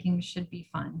art making should be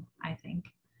fun, I think.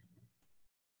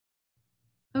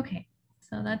 Okay,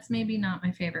 so that's maybe not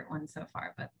my favorite one so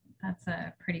far, but that's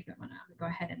a pretty good one. I'll go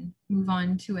ahead and move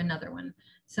on to another one.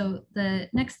 So the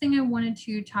next thing I wanted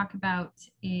to talk about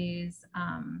is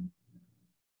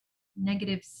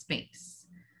negative space.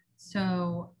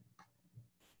 So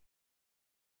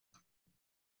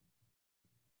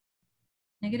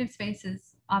negative space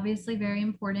is obviously very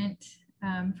important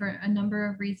for a number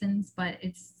of reasons, but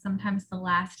it's sometimes the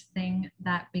last thing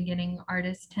that beginning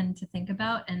artists tend to think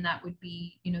about. And that would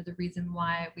be, the reason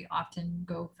why we often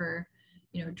go for,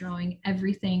 drawing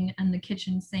everything in the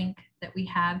kitchen sink that we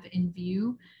have in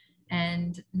view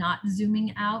and not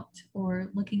zooming out or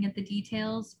looking at the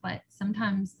details. But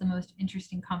sometimes the most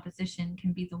interesting composition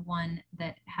can be the one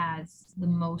that has the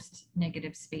most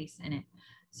negative space in it.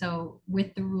 So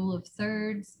with the rule of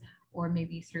thirds, or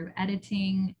maybe through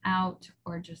editing out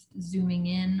or just zooming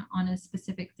in on a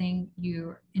specific thing,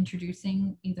 you're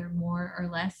introducing either more or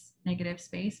less negative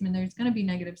space. I mean, there's going to be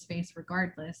negative space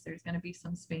regardless. There's going to be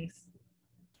some space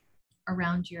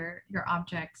around your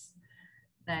objects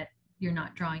that you're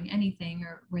not drawing anything,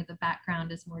 or where the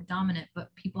background is more dominant,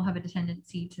 but people have a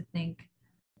tendency to think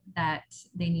that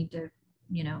they need to,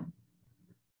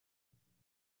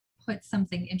 put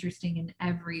something interesting in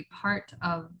every part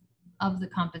of the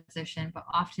composition, but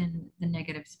often the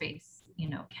negative space,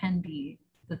 can be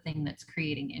the thing that's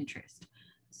creating interest.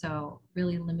 So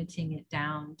really limiting it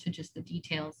down to just the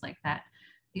details like that.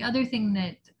 The other thing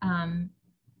that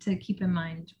to keep in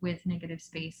mind with negative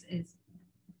space is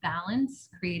balance,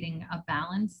 creating a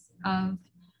balance of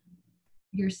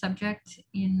your subject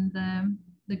in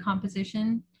the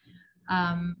composition.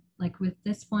 Like with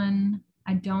this one,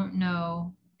 I don't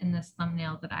know in this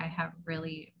thumbnail that I have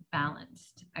really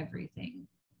balanced everything,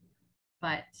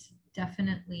 but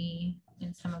definitely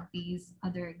in some of these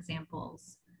other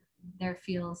examples, there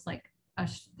feels like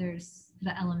there's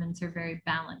the elements are very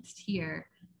balanced here,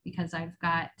 because I've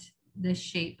got the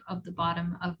shape of the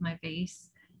bottom of my vase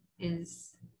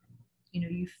is,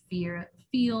 you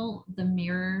feel the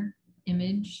mirror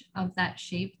image of that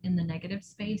shape in the negative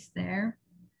space there.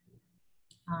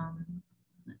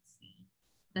 Let's see.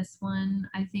 This one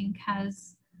I think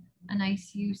has a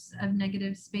nice use of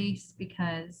negative space,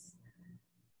 because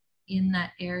in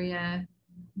that area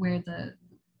where the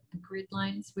grid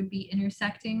lines would be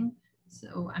intersecting,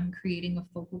 so I'm creating a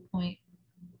focal point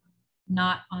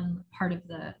not on part of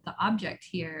the object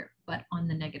here, but on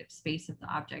the negative space of the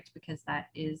object, because that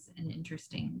is an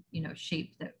interesting,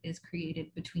 shape that is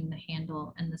created between the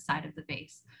handle and the side of the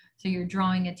vase. So you're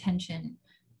drawing attention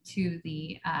to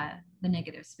the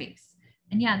negative space.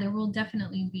 And yeah, there will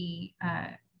definitely be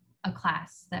a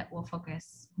class that will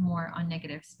focus more on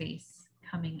negative space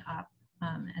coming up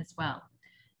as well.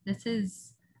 This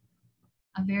is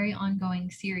a very ongoing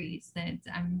series that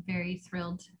I'm very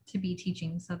thrilled to be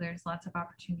teaching. So there's lots of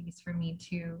opportunities for me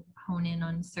to hone in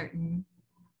on certain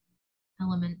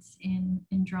elements in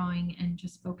drawing and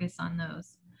just focus on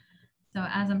those. So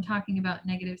as I'm talking about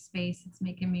negative space, it's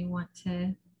making me want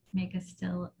to make a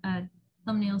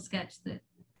thumbnail sketch that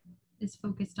is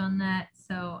focused on that.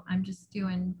 So I'm just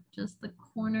doing just the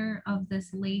corner of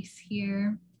this lace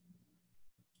here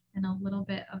and a little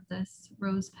bit of this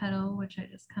rose petal, which I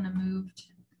just kind of moved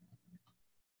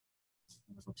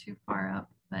a little too far up,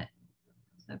 but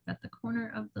so I've got the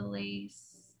corner of the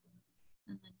lace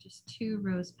and then just 2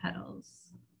 rose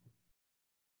petals.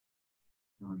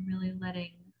 So I'm really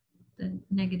letting the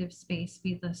negative space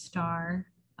be the star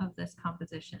of this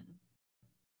composition.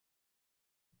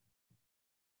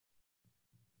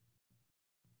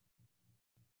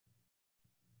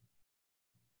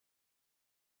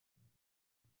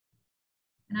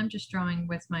 And I'm just drawing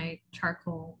with my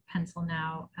charcoal pencil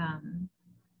now.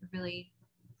 It really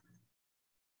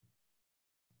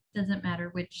doesn't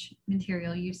matter which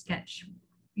material you sketch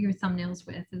your thumbnails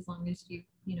with, as long as you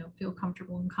feel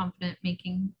comfortable and confident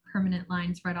making permanent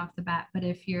lines right off the bat. But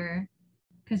if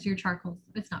because your charcoal,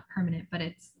 it's not permanent, but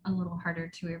it's a little harder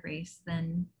to erase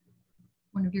than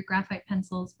one of your graphite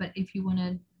pencils. But if you want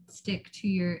to stick to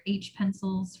your H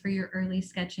pencils for your early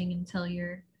sketching until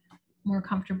you're more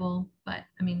comfortable. But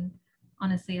I mean,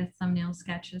 honestly, a thumbnail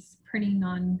sketch is pretty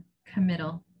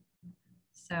non-committal.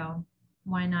 So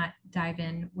why not dive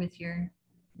in with your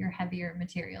heavier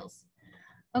materials?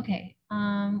 Okay,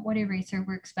 what eraser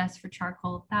works best for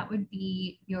charcoal? That would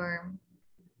be your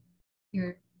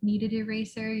kneaded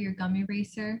eraser, your gum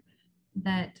eraser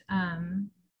that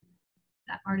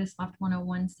that Artist Loft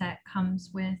 101 set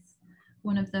comes with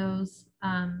one of those.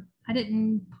 I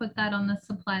didn't put that on the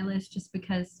supply list just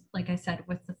because, like I said,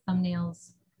 with the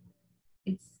thumbnails,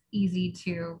 it's easy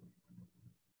to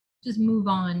just move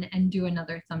on and do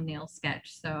another thumbnail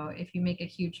sketch. So if you make a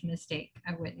huge mistake,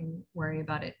 I wouldn't worry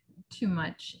about it too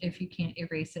much if you can't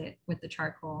erase it with the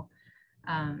charcoal.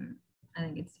 I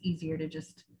think it's easier to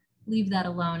just leave that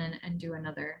alone and do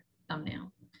another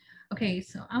thumbnail. Okay,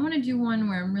 so I want to do one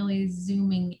where I'm really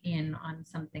zooming in on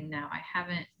something now. I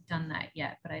haven't done that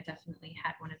yet, but I definitely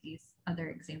had one of these other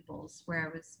examples where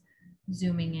I was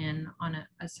zooming in on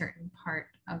a certain part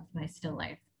of my still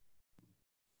life.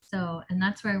 So, and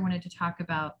that's where I wanted to talk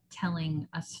about telling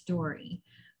a story.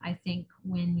 I think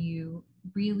when you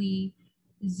really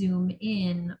zoom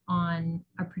in on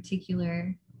a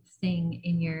particular thing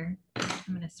in your,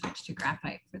 I'm going to switch to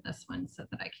graphite for this one so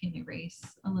that I can erase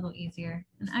a little easier.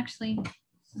 And actually,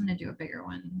 I'm going to do a bigger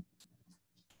one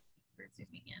for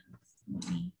zooming in. So let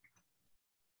me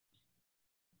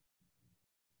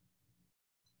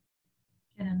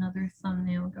get another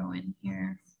thumbnail going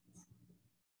here.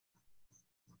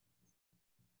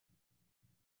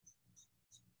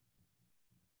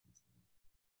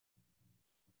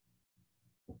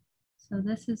 So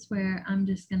this is where I'm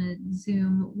just going to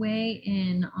zoom way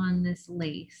in on this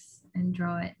lace and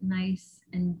draw it nice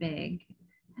and big.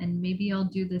 And maybe I'll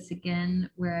do this again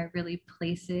where I really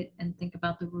place it and think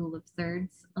about the rule of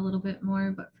thirds a little bit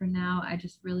more. But for now, I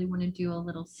just really want to do a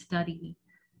little study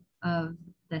of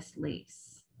this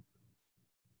lace,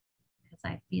 because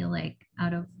I feel like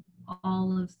out of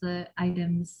all of the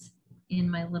items in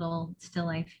my little still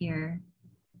life here,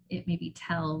 it maybe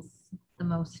tells the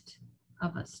most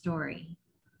of a story.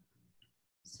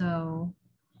 So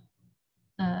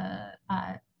the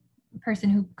person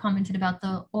who commented about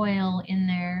the oil in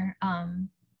their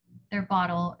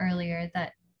bottle earlier,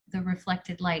 that the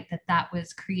reflected light, that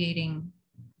was creating,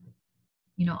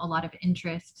 you know, a lot of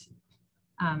interest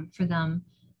for them.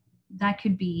 That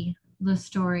could be the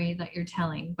story that you're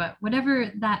telling, but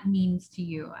whatever that means to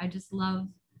you, I just love,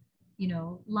 you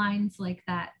know, lines like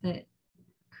that that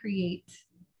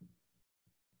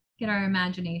get our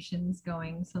imaginations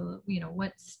going. So, you know,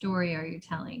 what story are you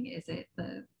telling? Is it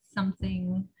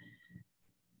something,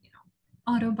 you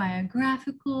know,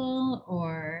 autobiographical,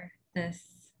 or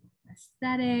this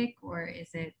aesthetic, or is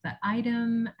it the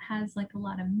item has like a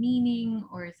lot of meaning,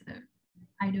 or is it an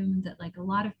item that like a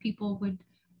lot of people would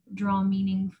draw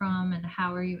meaning from, and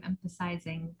how are you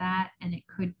emphasizing that? And it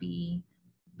could be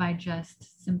by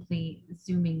just simply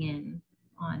zooming in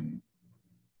on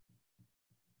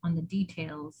the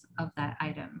details of that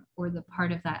item, or the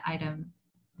part of that item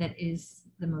that is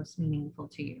the most meaningful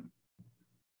to you.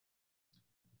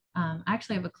 I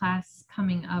actually have a class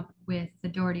coming up with the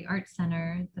Doherty Art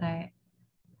Center that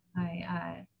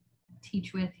I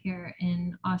teach with here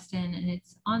in Austin, and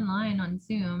it's online on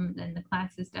Zoom, and the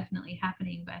class is definitely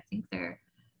happening, but I think there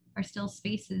are still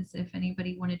spaces if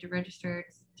anybody wanted to register.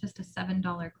 It's just a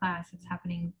 $7 class. It's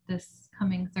happening this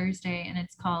coming Thursday, and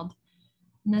it's called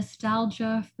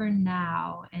Nostalgia for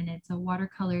Now, and it's a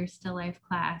watercolor still life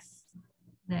class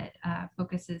that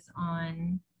focuses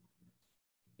on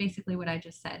basically what I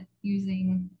just said,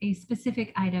 using a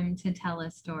specific item to tell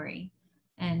a story.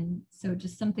 And so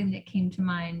just something that came to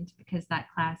mind, because that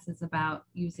class is about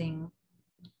using,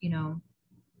 you know,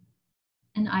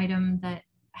 an item that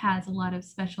has a lot of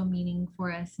special meaning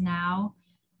for us now,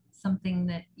 something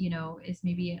that, you know, is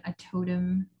maybe a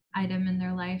totem item in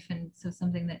their life. And so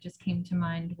something that just came to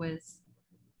mind was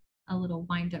a little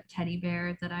wind-up teddy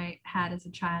bear that I had as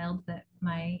a child that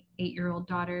my 8-year-old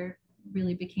daughter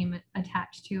really became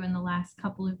attached to in the last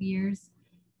couple of years.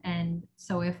 And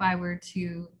so if I were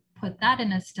to put that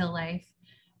in a still life,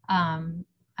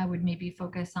 I would maybe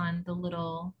focus on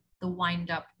the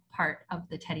wind-up part of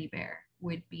the teddy bear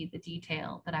would be the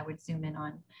detail that I would zoom in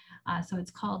on. So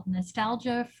it's called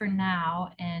Nostalgia for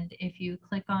Now. And if you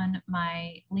click on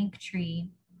my Linktree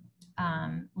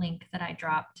link that I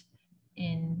dropped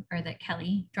in, or that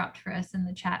Kelly dropped for us in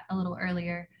the chat a little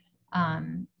earlier,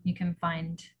 you can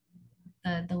find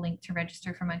the link to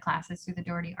register for my classes through the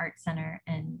Doherty Art Center,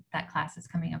 and that class is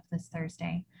coming up this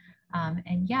Thursday.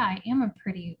 And yeah, I am a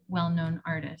pretty well-known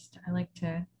artist. I like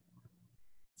to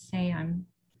say I'm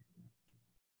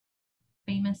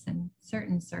famous in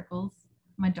certain circles.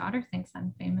 My daughter thinks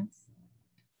I'm famous.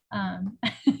 There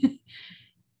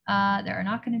are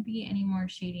not going to be any more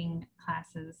shading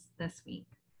classes this week,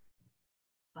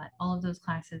 but all of those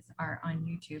classes are on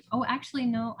YouTube. Oh, actually,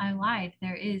 no, I lied.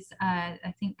 There is,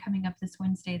 I think coming up this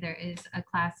Wednesday, there is a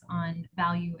class on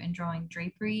value and drawing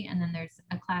drapery. And then there's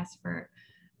a class for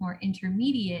more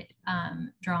intermediate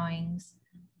drawings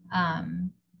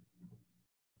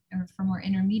or for more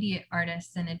intermediate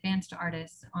artists and advanced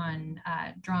artists on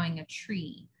drawing a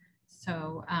tree.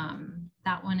 So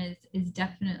that one is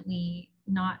definitely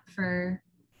not for,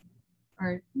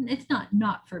 or it's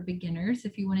not for beginners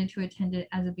if you wanted to attend it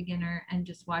as a beginner and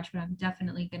just watch, but I'm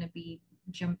definitely going to be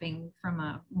jumping from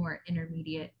a more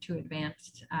intermediate to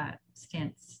advanced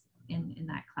stance in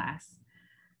that class.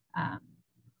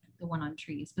 The one on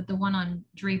trees, but the one on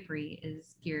drapery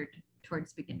is geared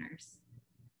towards beginners.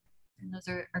 And those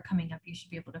are coming up. You should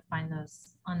be able to find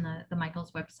those on the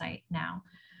Michaels website now.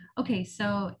 Okay,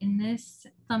 so in this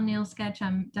thumbnail sketch,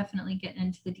 I'm definitely getting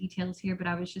into the details here, but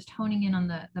I was just honing in on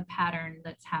the pattern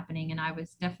that's happening, and I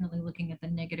was definitely looking at the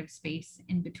negative space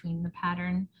in between the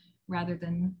pattern rather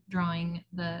than drawing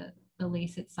the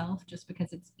lace itself, just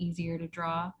because it's easier to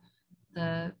draw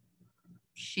the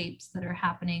shapes that are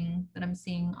happening that I'm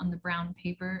seeing on the brown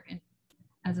paper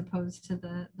as opposed to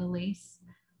the lace.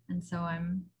 And so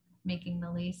I'm making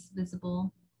the lace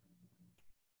visible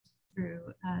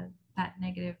through that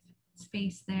negative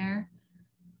space there.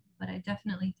 But I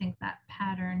definitely think that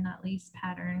pattern, that lace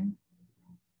pattern,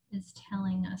 is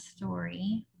telling a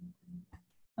story.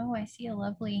 Oh, I see a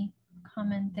lovely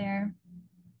comment there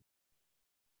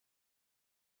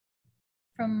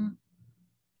from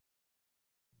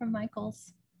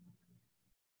Michaels.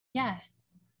 Yeah,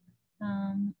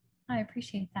 I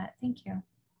appreciate that. Thank you.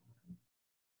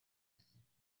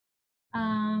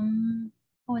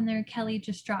 Oh, and there Kelly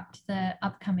just dropped the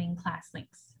upcoming class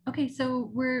links. Okay, so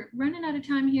we're running out of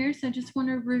time here, so I just want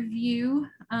to review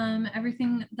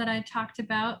everything that I talked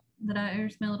about.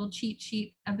 There's my little cheat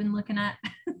sheet I've been looking at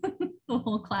the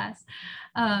whole class.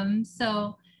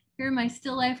 So here are my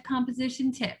still life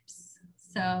composition tips.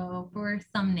 So for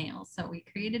thumbnails, so we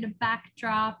created a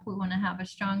backdrop. We want to have a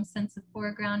strong sense of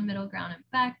foreground, middle ground, and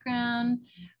background.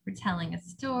 We're telling a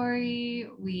story.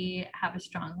 We have a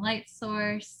strong light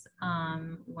source.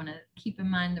 We want to keep in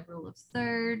mind the rule of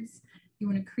thirds. You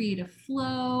want to create a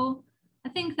flow. I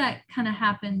think that kind of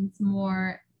happens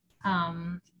more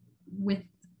with,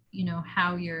 you know,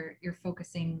 how you're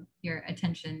focusing your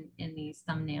attention in these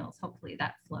thumbnails. Hopefully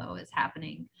that flow is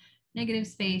happening. Negative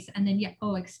space, and then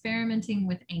experimenting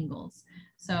with angles.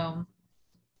 So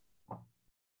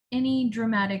any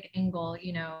dramatic angle,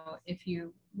 you know, if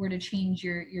you were to change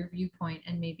your viewpoint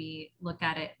and maybe look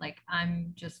at it like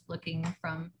I'm just looking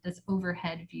from this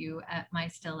overhead view at my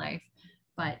still life,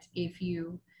 but if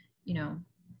you know,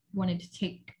 wanted to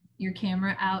take your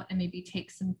camera out and maybe take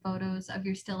some photos of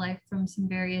your still life from some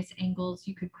various angles,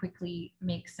 you could quickly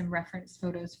make some reference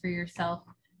photos for yourself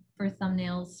for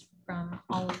thumbnails from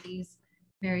all of these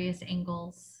various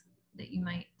angles that you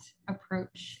might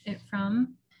approach it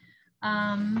from.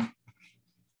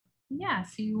 Yeah,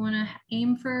 so you want to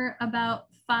aim for about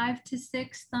 5 to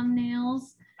 6 thumbnails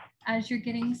as you're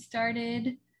getting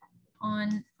started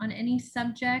on any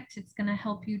subject. It's going to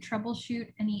help you troubleshoot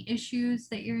any issues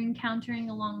that you're encountering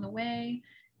along the way.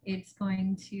 It's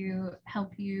going to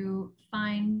help you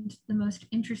find the most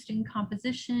interesting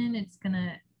composition. It's going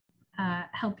to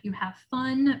help you have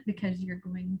fun because you're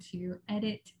going to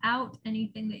edit out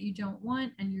anything that you don't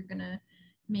want, and you're going to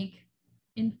make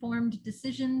informed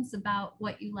decisions about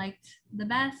what you liked the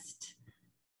best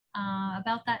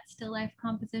about that still life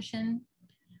composition.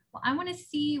 Well, I want to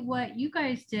see what you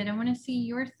guys did. I want to see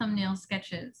your thumbnail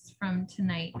sketches from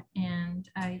tonight, and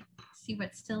I see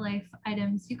what still life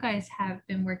items you guys have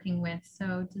been working with.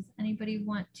 So does anybody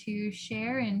want to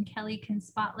share, and Kelly can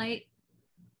spotlight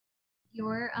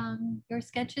your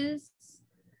sketches?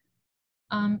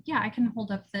 Yeah, I can hold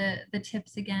up the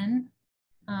tips again,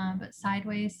 but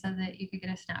sideways so that you could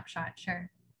get a snapshot.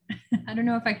 Sure. I don't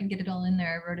know if I can get it all in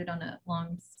there. I wrote it on a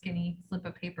long skinny slip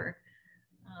of paper.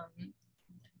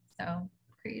 So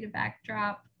create a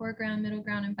backdrop, foreground, middle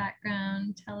ground, and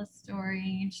background, tell a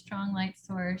story, strong light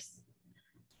source.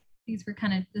 These were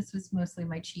this was mostly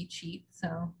my cheat sheet,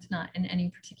 so it's not in any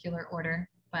particular order,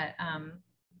 but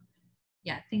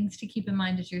yeah, things to keep in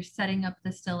mind as you're setting up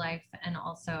the still life and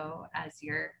also as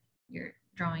you're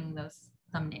drawing those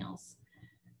thumbnails.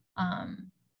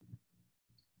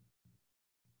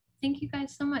 Thank you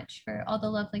guys so much for all the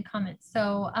lovely comments.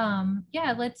 So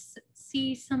yeah, let's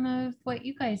see some of what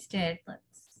you guys did.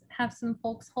 Let's have some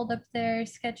folks hold up their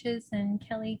sketches and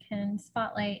Kelly can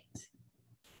spotlight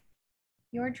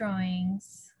your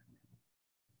drawings.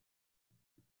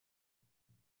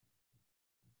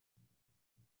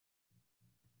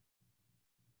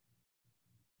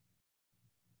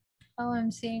 Oh,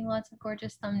 I'm seeing lots of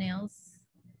gorgeous thumbnails.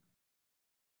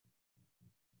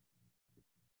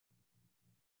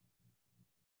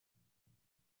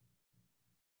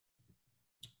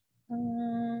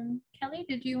 Kelly,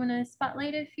 did you want to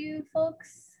spotlight a few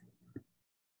folks?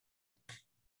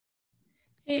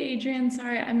 Hey, Adrian,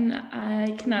 sorry,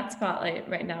 I cannot spotlight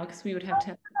right now because we would have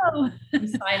to Oh,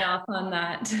 sign off on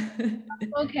that.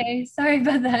 okay. Sorry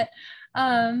about that.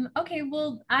 Okay,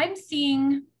 well, I'm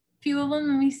seeing a few of them.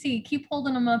 Let me see. Keep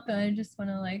holding them up. I just want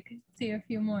to like see a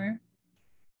few more.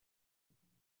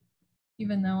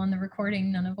 Even though on the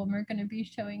recording, none of them are going to be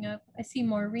showing up. I see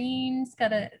Maureen's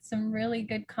got some really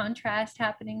good contrast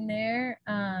happening there.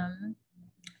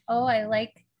 Oh, I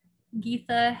like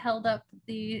Geetha held up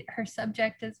her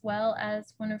subject as well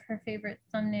as one of her favorite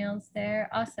thumbnails there.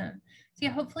 Awesome. So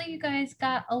yeah, hopefully you guys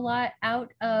got a lot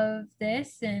out of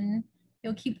this and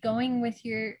you'll keep going with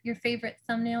your favorite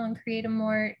thumbnail and create a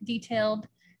more detailed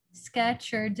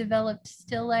sketch or developed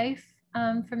still life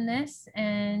from this.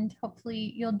 And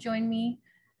hopefully you'll join me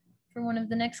for one of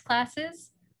the next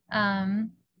classes. I've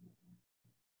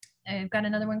got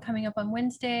another one coming up on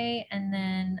Wednesday and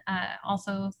then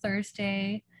also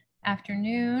Thursday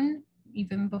afternoon,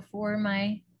 even before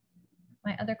my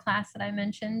other class that I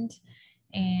mentioned.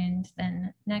 And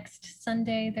then next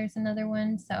Sunday, there's another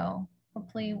one. So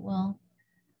hopefully we'll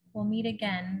meet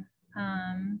again.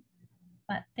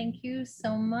 But thank you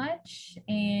so much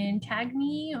and tag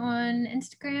me on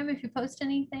Instagram if you post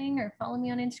anything or follow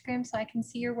me on Instagram so I can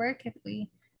see your work if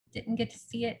we didn't get to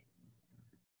see it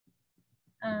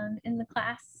in the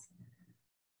class.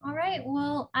 All right,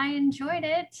 well, I enjoyed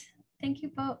it. Thank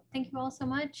you both. Thank you all so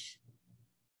much.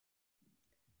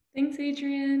 Thanks,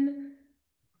 Adrian.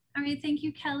 All right, thank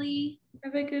you, Kelly.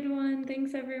 Have a good one.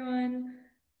 Thanks, everyone.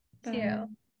 Bye. Too.